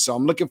do. So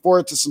I'm looking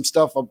forward to some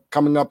stuff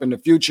coming up in the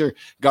future.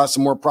 Got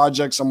some more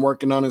projects I'm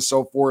working on and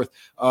so forth.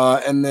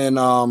 And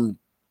then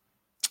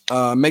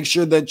make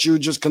sure that you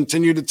just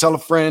continue to tell a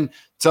friend,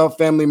 tell a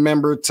family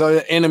member, tell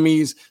your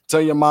enemies,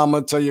 tell your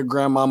mama, tell your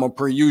grandmama,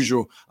 per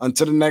usual.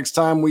 Until the next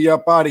time, we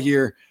up out of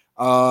here.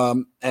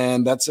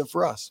 And that's it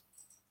for us.